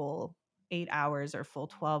their full 8 hours or full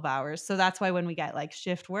 12 hours. So that's why when we get like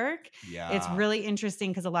shift work, it's really interesting,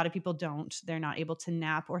 because a lot of people they're not able to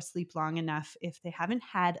nap or sleep long enough if they haven't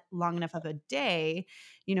had long enough of a day.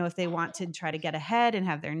 If they want to try to get ahead and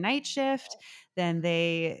have their night shift, then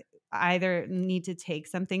they either need to take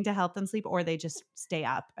something to help them sleep, or they just stay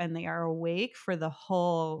up and they are awake for the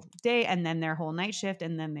whole day and then their whole night shift,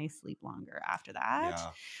 and then they sleep longer after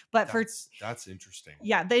that. But that's interesting.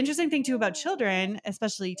 The interesting thing too about children,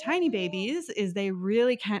 especially tiny babies, is they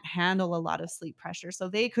really can't handle a lot of sleep pressure. So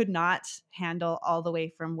they could not handle all the way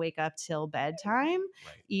from wake up till bedtime,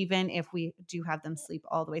 even if we do have them sleep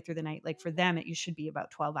all the way through the night. Like for them, it should be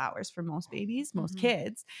about 12 hours for most babies, most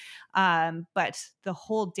kids. But the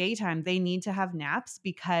whole daytime, they need to have naps,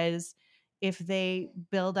 because if they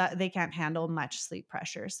build up, they can't handle much sleep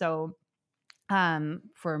pressure. So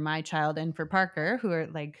for my child and for Parker, who are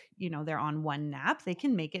like, they're on one nap, they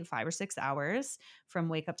can make it 5 or 6 hours from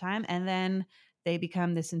wake up time. And then they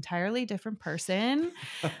become this entirely different person,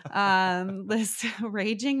 this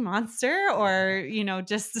raging monster, or,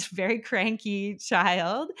 just very cranky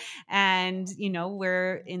child. And,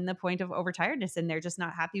 we're in the point of overtiredness, and they're just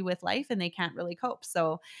not happy with life and they can't really cope.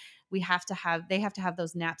 So they have to have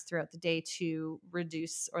those naps throughout the day to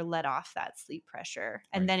reduce or let off that sleep pressure.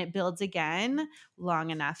 And then it builds again long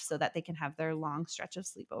enough so that they can have their long stretch of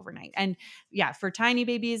sleep overnight. And for tiny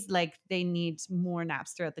babies, like they need more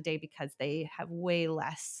naps throughout the day, because they have way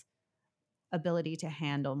less ability to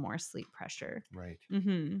handle more sleep pressure. Right.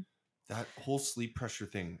 That whole sleep pressure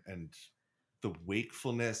thing, and the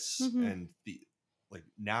wakefulness and the like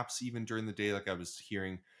naps even during the day, like I was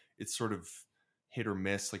hearing, it's sort of hit or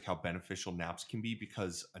miss, like how beneficial naps can be,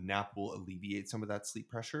 because a nap will alleviate some of that sleep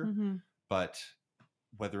pressure. But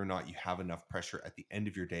whether or not you have enough pressure at the end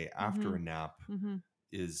of your day after a nap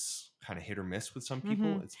is kind of hit or miss with some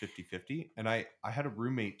people. It's 50-50. And I had a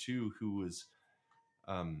roommate too who was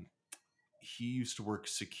he used to work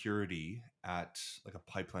security at like a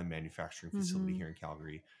pipeline manufacturing facility here in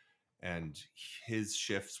Calgary, and his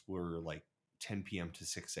shifts were like 10 p.m. to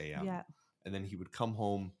 6 a.m. And then he would come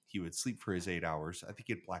home, he would sleep for his 8 hours. I think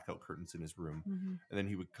he had blackout curtains in his room. Mm-hmm. And then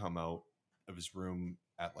he would come out of his room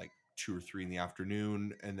at like 2 or 3 in the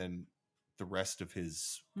afternoon. And then the rest of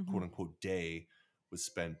his quote unquote day was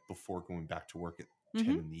spent before going back to work at 10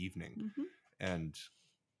 in the evening. Mm-hmm. And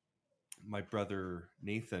my brother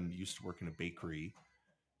Nathan used to work in a bakery.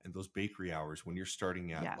 And those bakery hours, when you're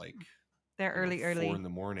starting at like they're early 4 in the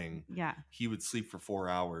morning, he would sleep for 4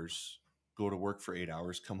 hours, go to work for 8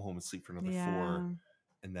 hours, come home and sleep for another 4,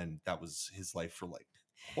 and then that was his life for like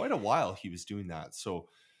quite a while. He was doing that. So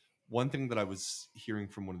one thing that I was hearing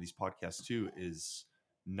from one of these podcasts too is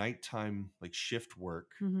nighttime like shift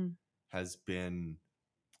work has been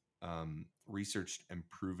researched and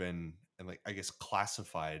proven, and like I guess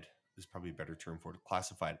classified is probably a better term for it,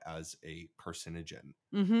 classified as a carcinogen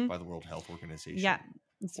by the World Health Organization. Yeah.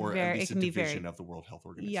 Or at least a division of the World Health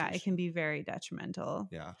Organization. Yeah, it can be very detrimental.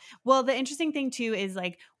 Yeah. Well, the interesting thing too is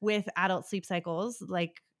like with adult sleep cycles,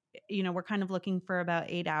 like, you know, we're kind of looking for about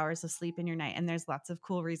 8 hours of sleep in your night, and there's lots of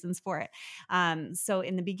cool reasons for it. So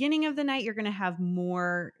in the beginning of the night, you're going to have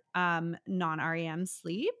more non-REM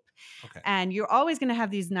sleep. Okay. And you're always going to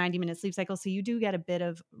have these 90-minute sleep cycles. So you do get a bit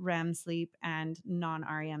of REM sleep and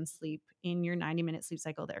non-REM sleep in your 90-minute sleep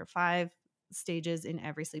cycle. There are 5 stages in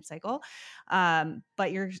every sleep cycle.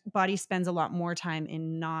 But your body spends a lot more time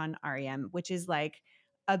in non-REM, which is like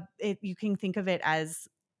you can think of it as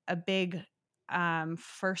a big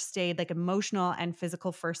first aid, like emotional and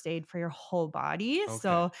physical first aid for your whole body. Okay.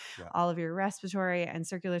 So all of your respiratory and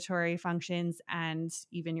circulatory functions and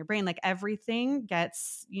even your brain, like everything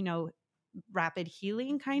gets, you know, rapid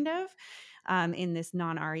healing kind of in this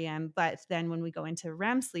non-REM. But then when we go into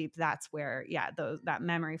REM sleep, that's where, that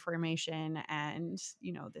memory formation and,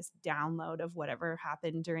 you know, this download of whatever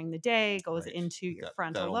happened during the day goes into your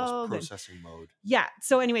frontal lobe. Processing mode. Yeah.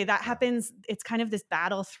 So anyway, that happens. It's kind of this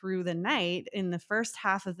battle through the night. In the first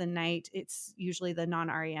half of the night, it's usually the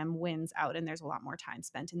non-REM wins out and there's a lot more time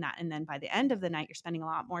spent in that. And then by the end of the night, you're spending a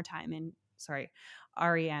lot more time in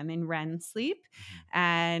REM in REM sleep.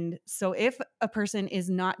 And so if a person is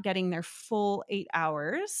not getting their full 8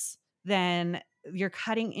 hours, then you're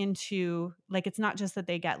cutting into, like, it's not just that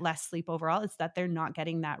they get less sleep overall, it's that they're not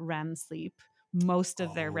getting that REM sleep. Most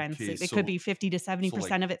of their REM sleep. It could be 50 to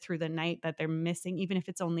 70% of it through the night that they're missing, even if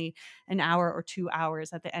it's only an hour or 2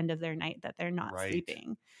 hours at the end of their night that they're not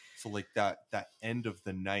sleeping. So like that end of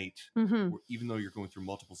the night, where even though you're going through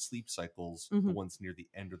multiple sleep cycles, the ones near the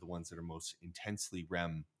end are the ones that are most intensely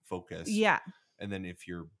REM focused. Yeah. And then if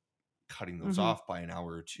you're cutting those off by an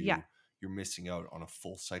hour or two, you're missing out on a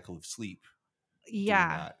full cycle of sleep.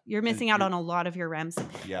 Yeah, you're missing out on a lot of your REMs.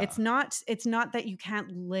 Yeah. It's not that you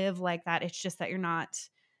can't live like that. It's just that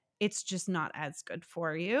it's just not as good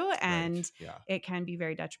for you. And it can be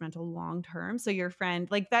very detrimental long term. So your friend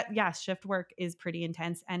like that, shift work is pretty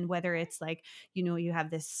intense. And whether it's like, you know, you have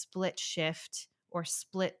this split shift or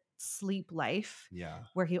split sleep life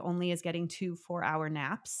where he only is getting 2 4-hour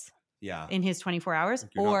naps. In his 24 hours,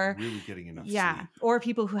 or not really getting enough sleep. Or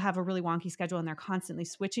people who have a really wonky schedule and they're constantly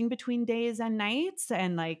switching between days and nights,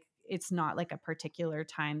 and like it's not like a particular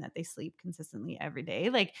time that they sleep consistently every day.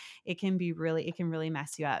 Like it can really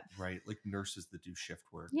mess you up. Right, like nurses that do shift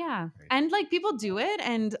work. Yeah, right. And like people do it,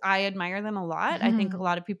 and I admire them a lot. I think a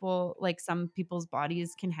lot of people, like some people's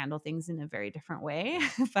bodies can handle things in a very different way.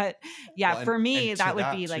 But for me, that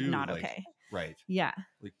would be like not okay. Right. Yeah.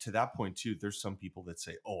 Like to that point too, there's some people that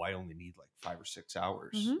say, "Oh, I only need like 5 or 6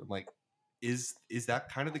 hours." I'm like, is that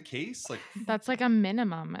kind of the case? Like that's like a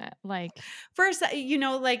minimum. Like first, you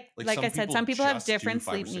know, like I said, some people have different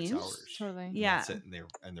sleep needs. Totally. Yeah.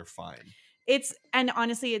 And they're fine. And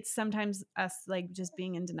honestly, it's sometimes us like just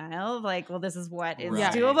being in denial of like, well, this is what is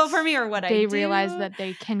doable for me or what they realize that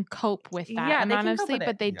they can cope with that amount of sleep,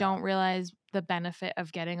 but they don't realize the benefit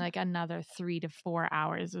of getting like another 3 to 4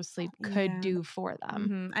 hours of sleep could do for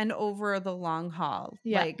them. And over the long haul,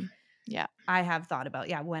 I have thought about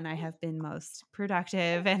when I have been most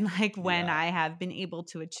productive and like when I have been able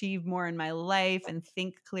to achieve more in my life and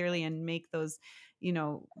think clearly and make those, you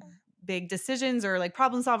know, big decisions or like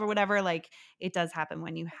problem solve or whatever, like it does happen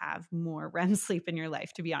when you have more REM sleep in your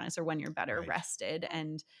life, to be honest, or when you're better rested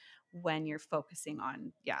and when you're focusing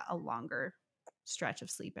on a longer stretch of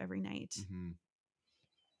sleep every night.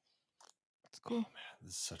 It's cool. Oh, man,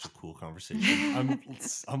 this is such a cool conversation.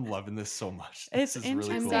 I'm loving this so much. This is really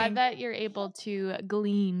cool. I'm glad that you're able to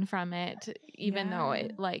glean from it, even though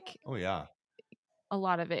it like a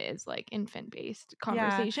lot of it is like infant based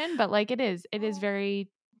conversation, but like it is very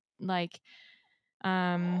like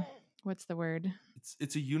what's the word?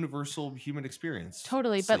 It's a universal human experience.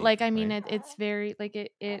 Totally. Sleep, but like I mean it's very like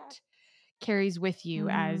it carries with you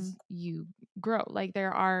as you grow. Like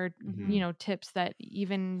there are, tips that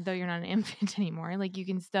even though you're not an infant anymore, like you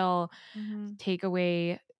can still take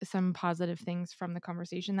away some positive things from the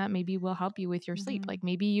conversation that maybe will help you with your sleep. Like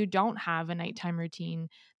maybe you don't have a nighttime routine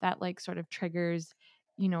that like sort of triggers,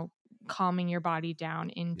 calming your body down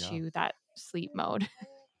into that sleep mode.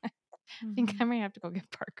 I think I might have to go get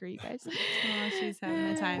Parker, you guys. Oh, she's having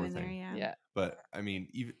a time in there. Yeah. But I mean,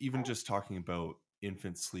 even just talking about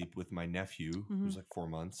infant sleep with my nephew, who's like 4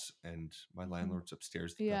 months, and my landlord's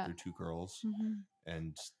upstairs. They've got their 2 girls,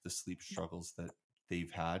 and the sleep struggles that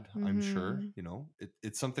they've had. I'm sure,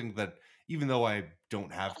 it's something that even though I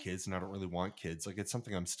don't have kids and I don't really want kids, like it's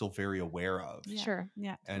something I'm still very aware of. Sure.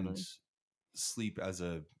 Yeah. And totally. sleep as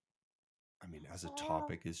a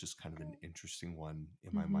topic is just kind of an interesting one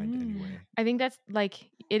in my mind anyway. I think that's like,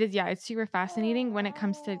 it is, it's super fascinating when it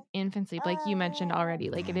comes to infant sleep. Like you mentioned already,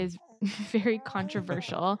 like it is very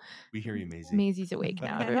controversial. We hear you, Maisie. Maisie's awake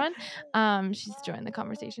now, everyone. She's joined the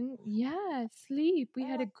conversation. Yeah, sleep. We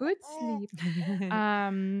had a good sleep.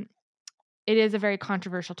 It is a very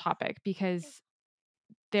controversial topic because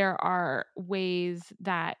there are ways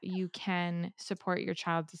that you can support your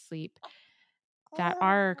child to sleep that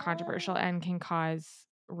are controversial and can cause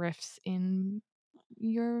rifts in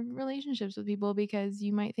your relationships with people because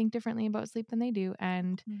you might think differently about sleep than they do.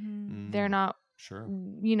 And they're not,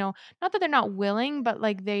 not that they're not willing, but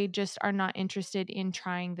like they just are not interested in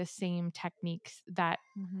trying the same techniques that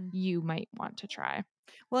you might want to try.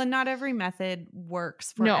 Well, and not every method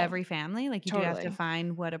works for every family. Like you do have to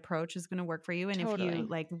find what approach is going to work for you. And if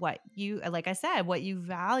you like I said, what you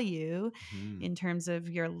value in terms of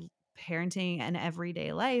your parenting and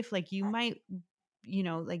everyday life, like you might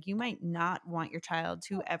not want your child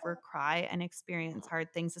to ever cry and experience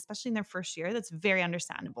hard things, especially in their first year. That's very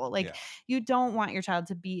understandable. Like you don't want your child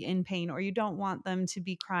to be in pain, or you don't want them to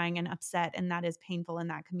be crying and upset. And that is painful. And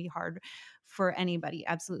that can be hard for anybody.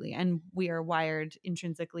 Absolutely. And we are wired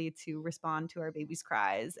intrinsically to respond to our baby's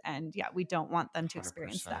cries. And we don't want them to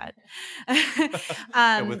experience 100%.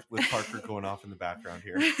 that. With Parker going off in the background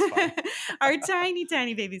here. It's fine. Our tiny,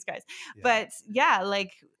 tiny baby's cries. But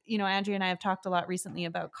like, Andrea and I have talked a lot recently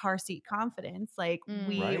about car seat confidence. Like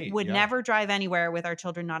we would never drive anywhere with our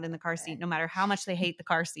children not in the car seat, no matter how much they hate the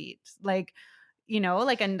car seat. Like,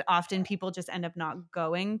 and often people just end up not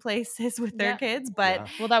going places with their kids. But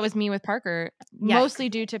well, that was me with Parker, mostly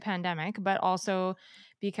due to pandemic, but also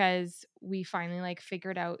because we finally like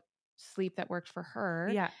figured out sleep that worked for her.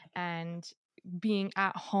 Yeah. And being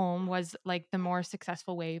at home was like the more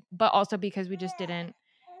successful way, but also because we didn't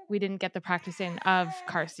get the practice in of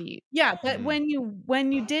car seat. Yeah. But when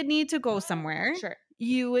you did need to go somewhere,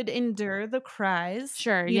 you would endure the cries.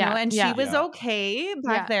 Sure. And she was okay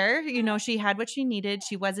back there. She had what she needed.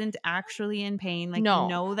 She wasn't actually in pain. Like,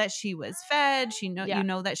 that she was fed. You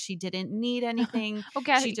know that she didn't need anything.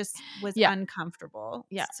 Okay. She just was uncomfortable.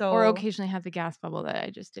 Yeah. So, or occasionally had the gas bubble that I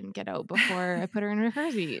just didn't get out before I put her in her car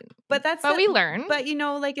seat. But we learn. But,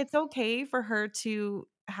 like, it's okay for her to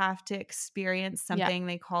have to experience something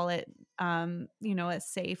they call it a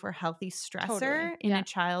safe or healthy stressor in a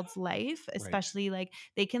child's life, especially like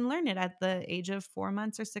they can learn it at the age of 4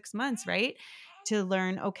 months or 6 months, right? To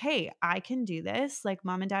learn, okay, I can do this. Like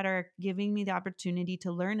mom and dad are giving me the opportunity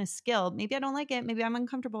to learn a skill. Maybe I don't like it. Maybe I'm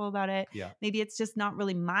uncomfortable about it. Yeah. Maybe it's just not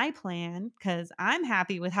really my plan because I'm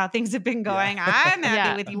happy with how things have been going. Yeah. I'm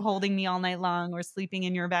happy with you holding me all night long or sleeping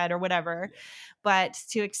in your bed or whatever. Yeah. But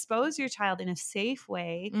to expose your child in a safe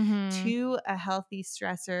way to a healthy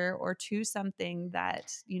stressor or to something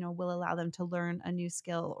that, will allow them to learn a new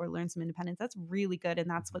skill or learn some independence, that's really good. And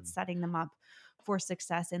that's what's setting them up for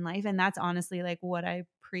success in life. And that's honestly like what I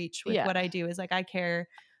preach with what I do is like, I care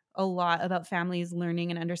a lot about families learning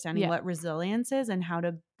and understanding what resilience is and how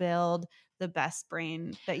to build the best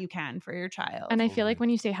brain that you can for your child. And I feel like when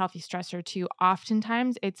you say healthy stressor too,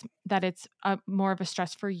 oftentimes it's more of a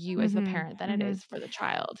stress for you as the parent than it is for the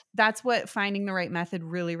child. That's what finding the right method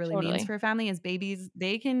really, really means for a family is babies,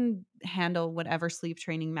 they can handle whatever sleep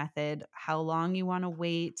training method, how long you want to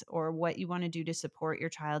wait or what you want to do to support your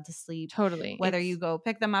child to sleep. Totally. Whether you go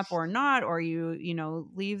pick them up or not, or you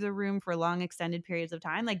leave the room for long extended periods of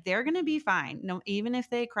time, like they're going to be fine. No, even if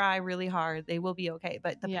they cry really hard, they will be okay.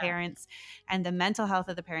 But the parents and the mental health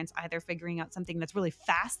of the parents, either figuring out something that's really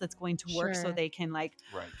fast that's going to work so they can like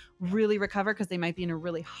really recover because they might be in a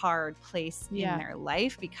really hard place in their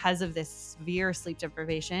life because of this severe sleep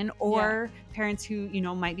deprivation, or parents who,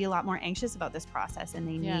 might be a lot more anxious about this process and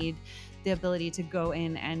they need the ability to go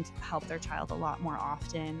in and help their child a lot more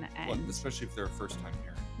often. And especially if they're a first-time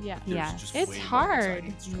parent. It's hard.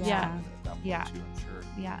 Too, I'm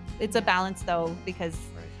sure. It's a balance though, because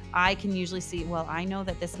I can usually see, well, I know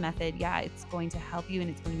that this method, it's going to help you and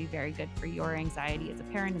it's going to be very good for your anxiety as a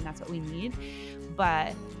parent, and that's what we need.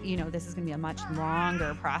 But, this is going to be a much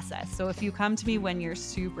longer process. So if you come to me when you're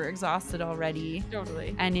super exhausted already,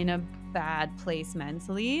 totally, and in a bad place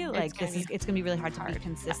mentally, it's going to be really hard to be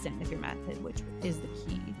consistent with your method, which is the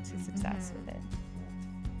key to success with it.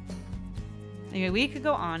 Anyway, we could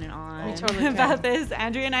go on and on about this.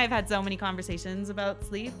 Andrea and I have had so many conversations about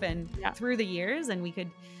sleep and through the years, and we could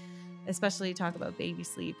especially talk about baby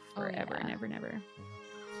sleep forever and ever and ever.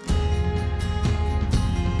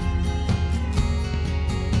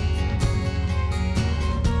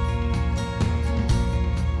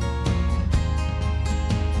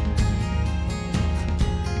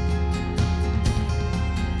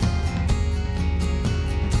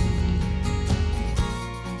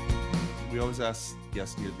 Ask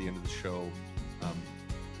guests near the end of the show,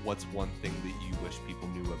 what's one thing that you wish people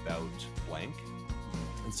knew about blank?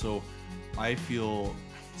 And so I feel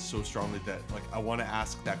so strongly that I want to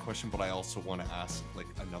ask that question, but I also want to ask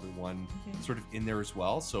another one sort of in there as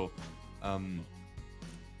well. So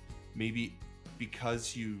maybe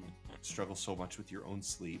because you struggle so much with your own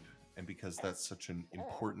sleep, and because that's such an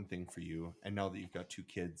important thing for you, and now that you've got 2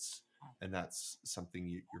 kids and that's something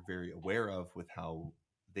you're very aware of with how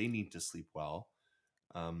they need to sleep well,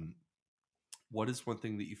 what is one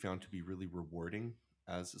thing that you found to be really rewarding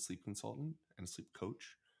as a sleep consultant and a sleep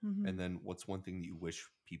coach? Mm-hmm. And then what's one thing that you wish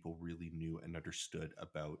people really knew and understood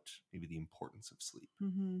about maybe the importance of sleep?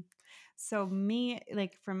 Mm-hmm. So me,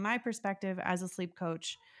 from my perspective as a sleep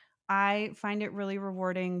coach, I find it really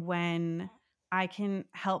rewarding when I can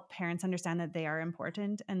help parents understand that they are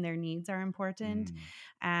important and their needs are important,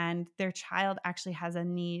 and their child actually has a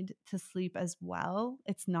need to sleep as well.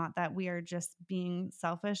 It's not that we are just being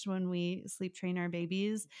selfish when we sleep train our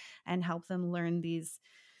babies and help them learn these,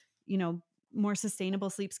 more sustainable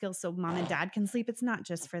sleep skills so mom and dad can sleep. It's not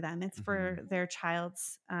just for them. It's for their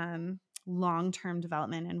child's long-term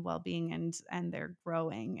development and well-being, and they're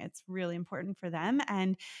growing. It's really important for them.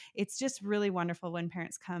 And it's just really wonderful when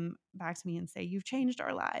parents come back to me and say, you've changed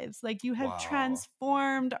our lives. You have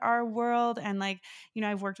transformed our world. And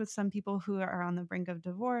I've worked with some people who are on the brink of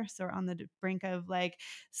divorce or on the brink of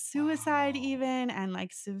suicide even, and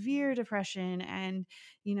severe depression. And,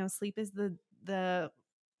 sleep is the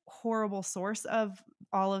horrible source of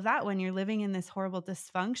all of that when you're living in this horrible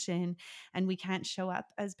dysfunction, and we can't show up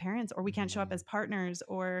as parents, or we can't show up as partners,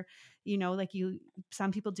 or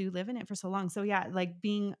some people do live in it for so long. So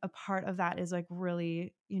being a part of that is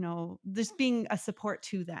really, just being a support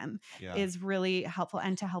to them is really helpful,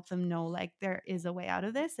 and to help them know there is a way out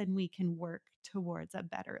of this and we can work towards a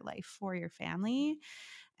better life for your family.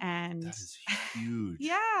 And that is huge.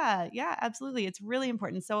 Yeah, absolutely. It's really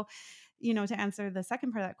important. So, to answer the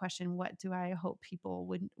second part of that question, what do I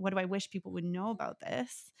wish people would know about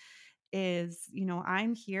this is,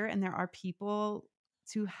 I'm here and there are people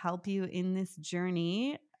to help you in this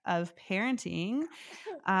journey of parenting,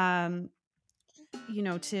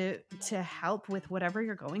 to help with whatever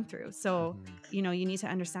you're going through. So, you need to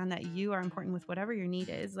understand that you are important with whatever your need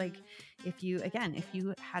is. If you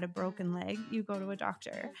had a broken leg, you go to a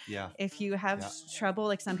doctor. Yeah. If you have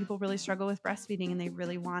trouble, some people really struggle with breastfeeding and they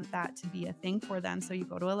really want that to be a thing for them. So you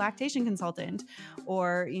go to a lactation consultant,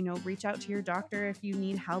 or, reach out to your doctor if you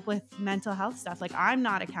need help with mental health stuff. I'm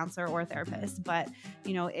not a counselor or a therapist, but,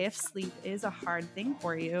 if sleep is a hard thing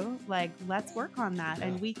for you, let's work on that. Yeah.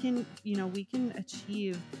 And we can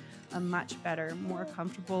achieve a much better, more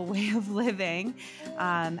comfortable way of living.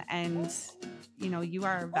 And you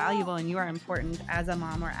are valuable and you are important as a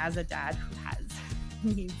mom or as a dad who has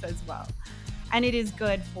needs as well. And it is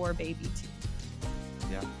good for baby too.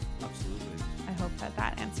 Yeah, absolutely. I hope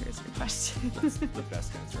that answers your question. That's the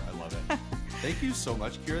best answer. I love it. Thank you so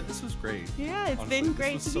much, Kira. This was great. Yeah, it's honestly been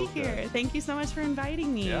great to be here. Good. Thank you so much for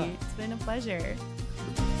inviting me. Yeah. It's been a pleasure.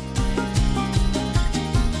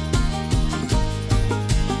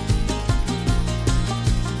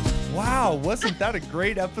 Wow, wasn't that a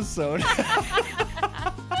great episode?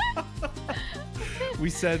 We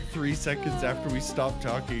said 3 seconds after we stopped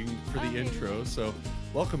talking for the intro. So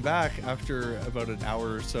welcome back after about an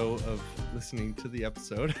hour or so of listening to the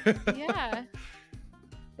episode. Yeah.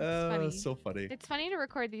 So funny. It's funny to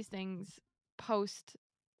record these things post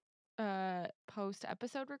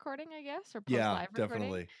episode recording, I guess, or post live recording.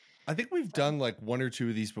 Definitely. I think we've done 1 or 2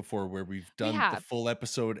 of these before where we've done the full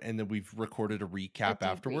episode and then we've recorded a recap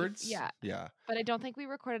afterwards. Yeah. But I don't think we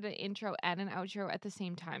recorded an intro and an outro at the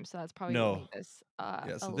same time, so that's probably what made this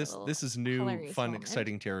so this is new, fun,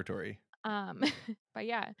 exciting territory. But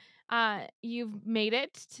you've made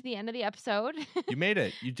it to the end of the episode. You made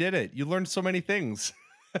it. You did it. You learned so many things.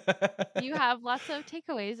 You have lots of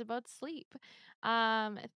takeaways about sleep.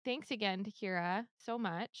 Thanks again to Kira so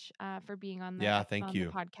much for being on Yeah, thank the you.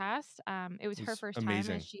 podcast. It was her first time,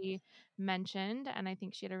 amazing. as she mentioned, and I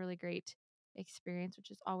think she had a really great experience,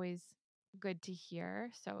 which is always good to hear.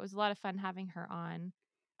 So it was a lot of fun having her on.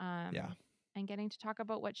 And getting to talk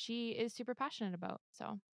about what she is super passionate about.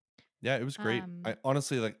 So yeah, it was great. I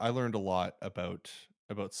honestly I learned a lot about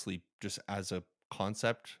sleep just as a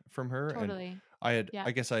concept from her. Totally. And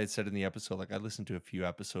I guess I had said in the episode, like I listened to a few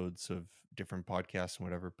episodes of different podcasts and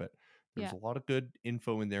whatever, but there was a lot of good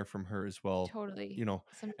info in there from her as well. Totally.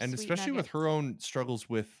 Some and especially nuggets. With her own struggles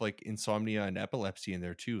with like insomnia and epilepsy in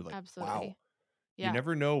there too. Like, absolutely. Wow. Yeah. You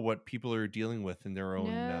never know what people are dealing with in their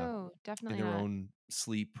own definitely in their own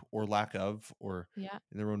sleep or lack of, or in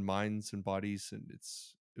their own minds and bodies. And it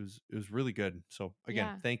was really good. So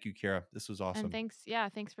again, thank you, Kira. This was awesome. And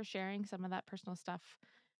thanks for sharing some of that personal stuff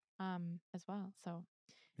as well. So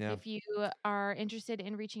if you are interested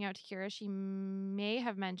in reaching out to Kira, she may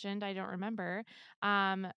have mentioned, I don't remember,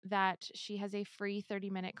 that she has a free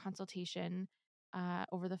 30-minute consultation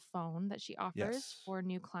over the phone that she offers for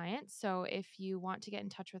new clients. So if you want to get in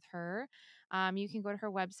touch with her, you can go to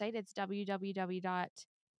her website. It's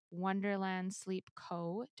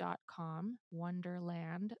www.wonderlandsleepco.com,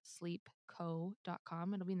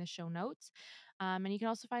 wonderlandsleepco.com. It'll be in the show notes. And you can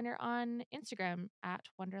also find her on Instagram at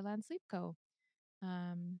wonderlandsleepco.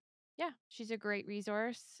 She's a great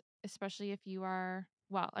resource, especially if you are,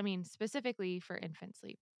 specifically for infant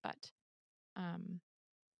sleep, but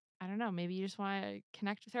I don't know, maybe you just want to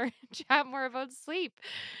connect with her and chat more about sleep.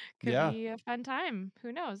 Could be a fun time.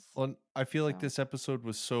 Who knows? Well, I feel like this episode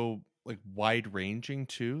was so like wide ranging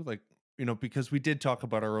too, like, because we did talk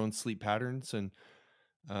about our own sleep patterns and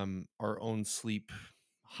our own sleep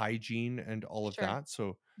hygiene and all of that.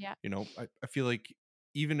 So, I feel like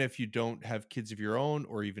even if you don't have kids of your own,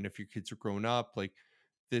 or even if your kids are grown up, like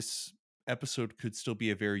this episode could still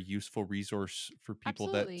be a very useful resource for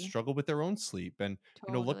people that struggle with their own sleep. And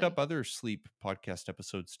look up other sleep podcast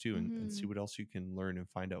episodes too, and see what else you can learn and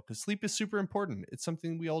find out, because sleep is super important. It's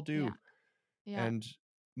something we all do, and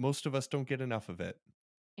most of us don't get enough of it.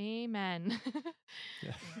 Amen.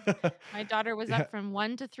 My daughter was up from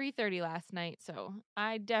 1 to 3:30 last night, so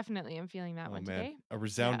I definitely am feeling that one today. A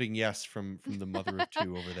resounding yes from the mother of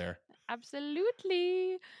two over there.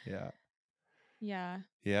 Absolutely. Yeah.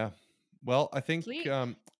 Well, I think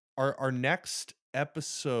our next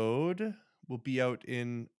episode will be out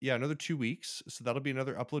in another 2 weeks, so that'll be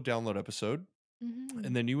another upload download episode.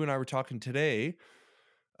 And then you and I were talking today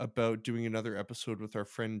about doing another episode with our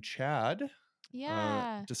friend Chad.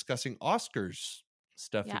 Discussing Oscars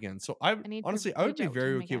stuff again. So I would be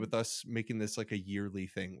very okay with us making this like a yearly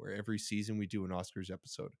thing where every season we do an Oscars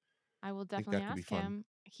episode. I will definitely ask him.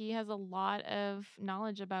 He has a lot of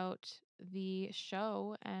knowledge about the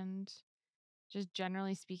show and just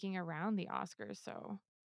generally speaking around the Oscars. So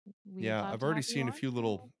I've already seen a few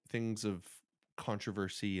little things of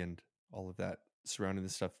controversy and all of that surrounding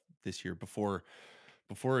this stuff this year before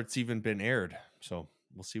it's even been aired. So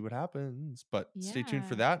we'll see what happens, but stay tuned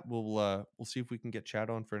for that. We'll see if we can get Chad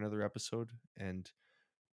on for another episode and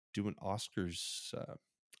do an Oscars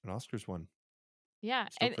one. Yeah,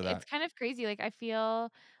 and it's kind of crazy. Like I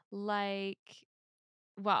feel like,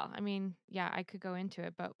 I could go into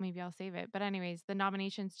it, but maybe I'll save it. But anyways, the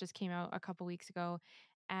nominations just came out a couple weeks ago,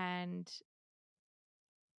 and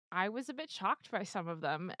I was a bit shocked by some of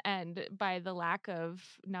them and by the lack of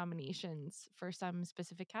nominations for some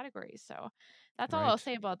specific categories. So that's all I'll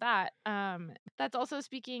say about that. That's also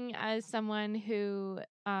speaking as someone who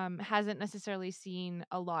hasn't necessarily seen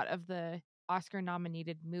a lot of the Oscar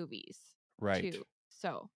nominated movies. Too.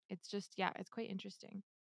 So it's just, it's quite interesting.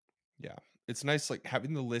 Yeah. It's nice like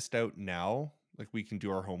having the list out now. Like we can do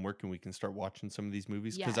our homework and we can start watching some of these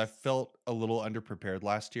movies, because I felt a little underprepared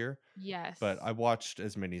last year. Yes. But I watched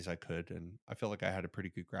as many as I could, and I felt like I had a pretty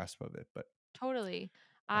good grasp of it. But totally.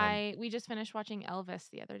 We just finished watching Elvis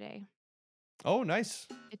the other day. Oh, nice.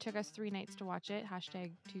 It took us 3 nights to watch it.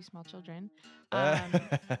 # 2 small children.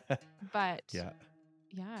 But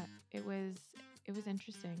it was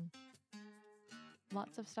interesting.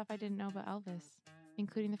 Lots of stuff I didn't know about Elvis,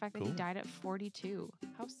 including the fact that he died at 42.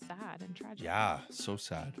 How sad and tragic. Yeah, so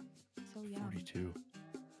sad. So young. 42.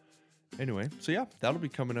 Anyway, so that'll be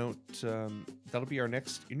coming out. That'll be our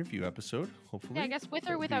next interview episode, hopefully. Yeah, I guess with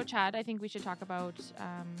or without Chad, I think we should talk about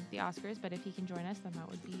the Oscars. But if he can join us, then that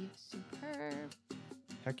would be superb.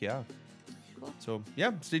 Heck yeah. Cool. So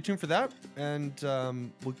stay tuned for that, and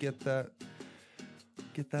we'll get that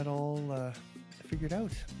all figured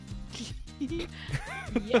out.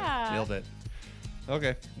 Yeah. Nailed it.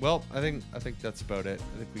 Okay. Well, I think that's about it.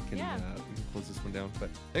 I think we can close this one down. But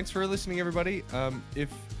thanks for listening, everybody.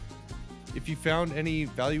 If you found any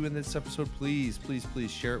value in this episode, please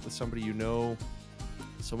share it with somebody you know,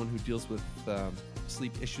 someone who deals with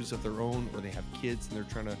sleep issues of their own, or they have kids and they're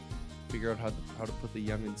trying to figure out how to put the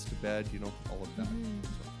youngins to bed. All of that. Mm-hmm. So.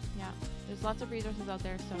 Yeah, there's lots of resources out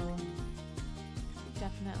there, so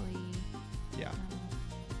definitely. Yeah.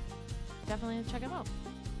 Definitely check them out.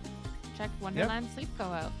 Check Wonderland Sleep Co.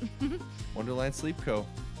 out. Wonderland Sleep Co.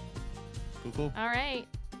 Cool. All right.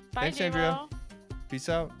 Bye, Thanks, J-Mo. Andrea. Peace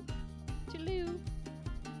out. Toodaloo.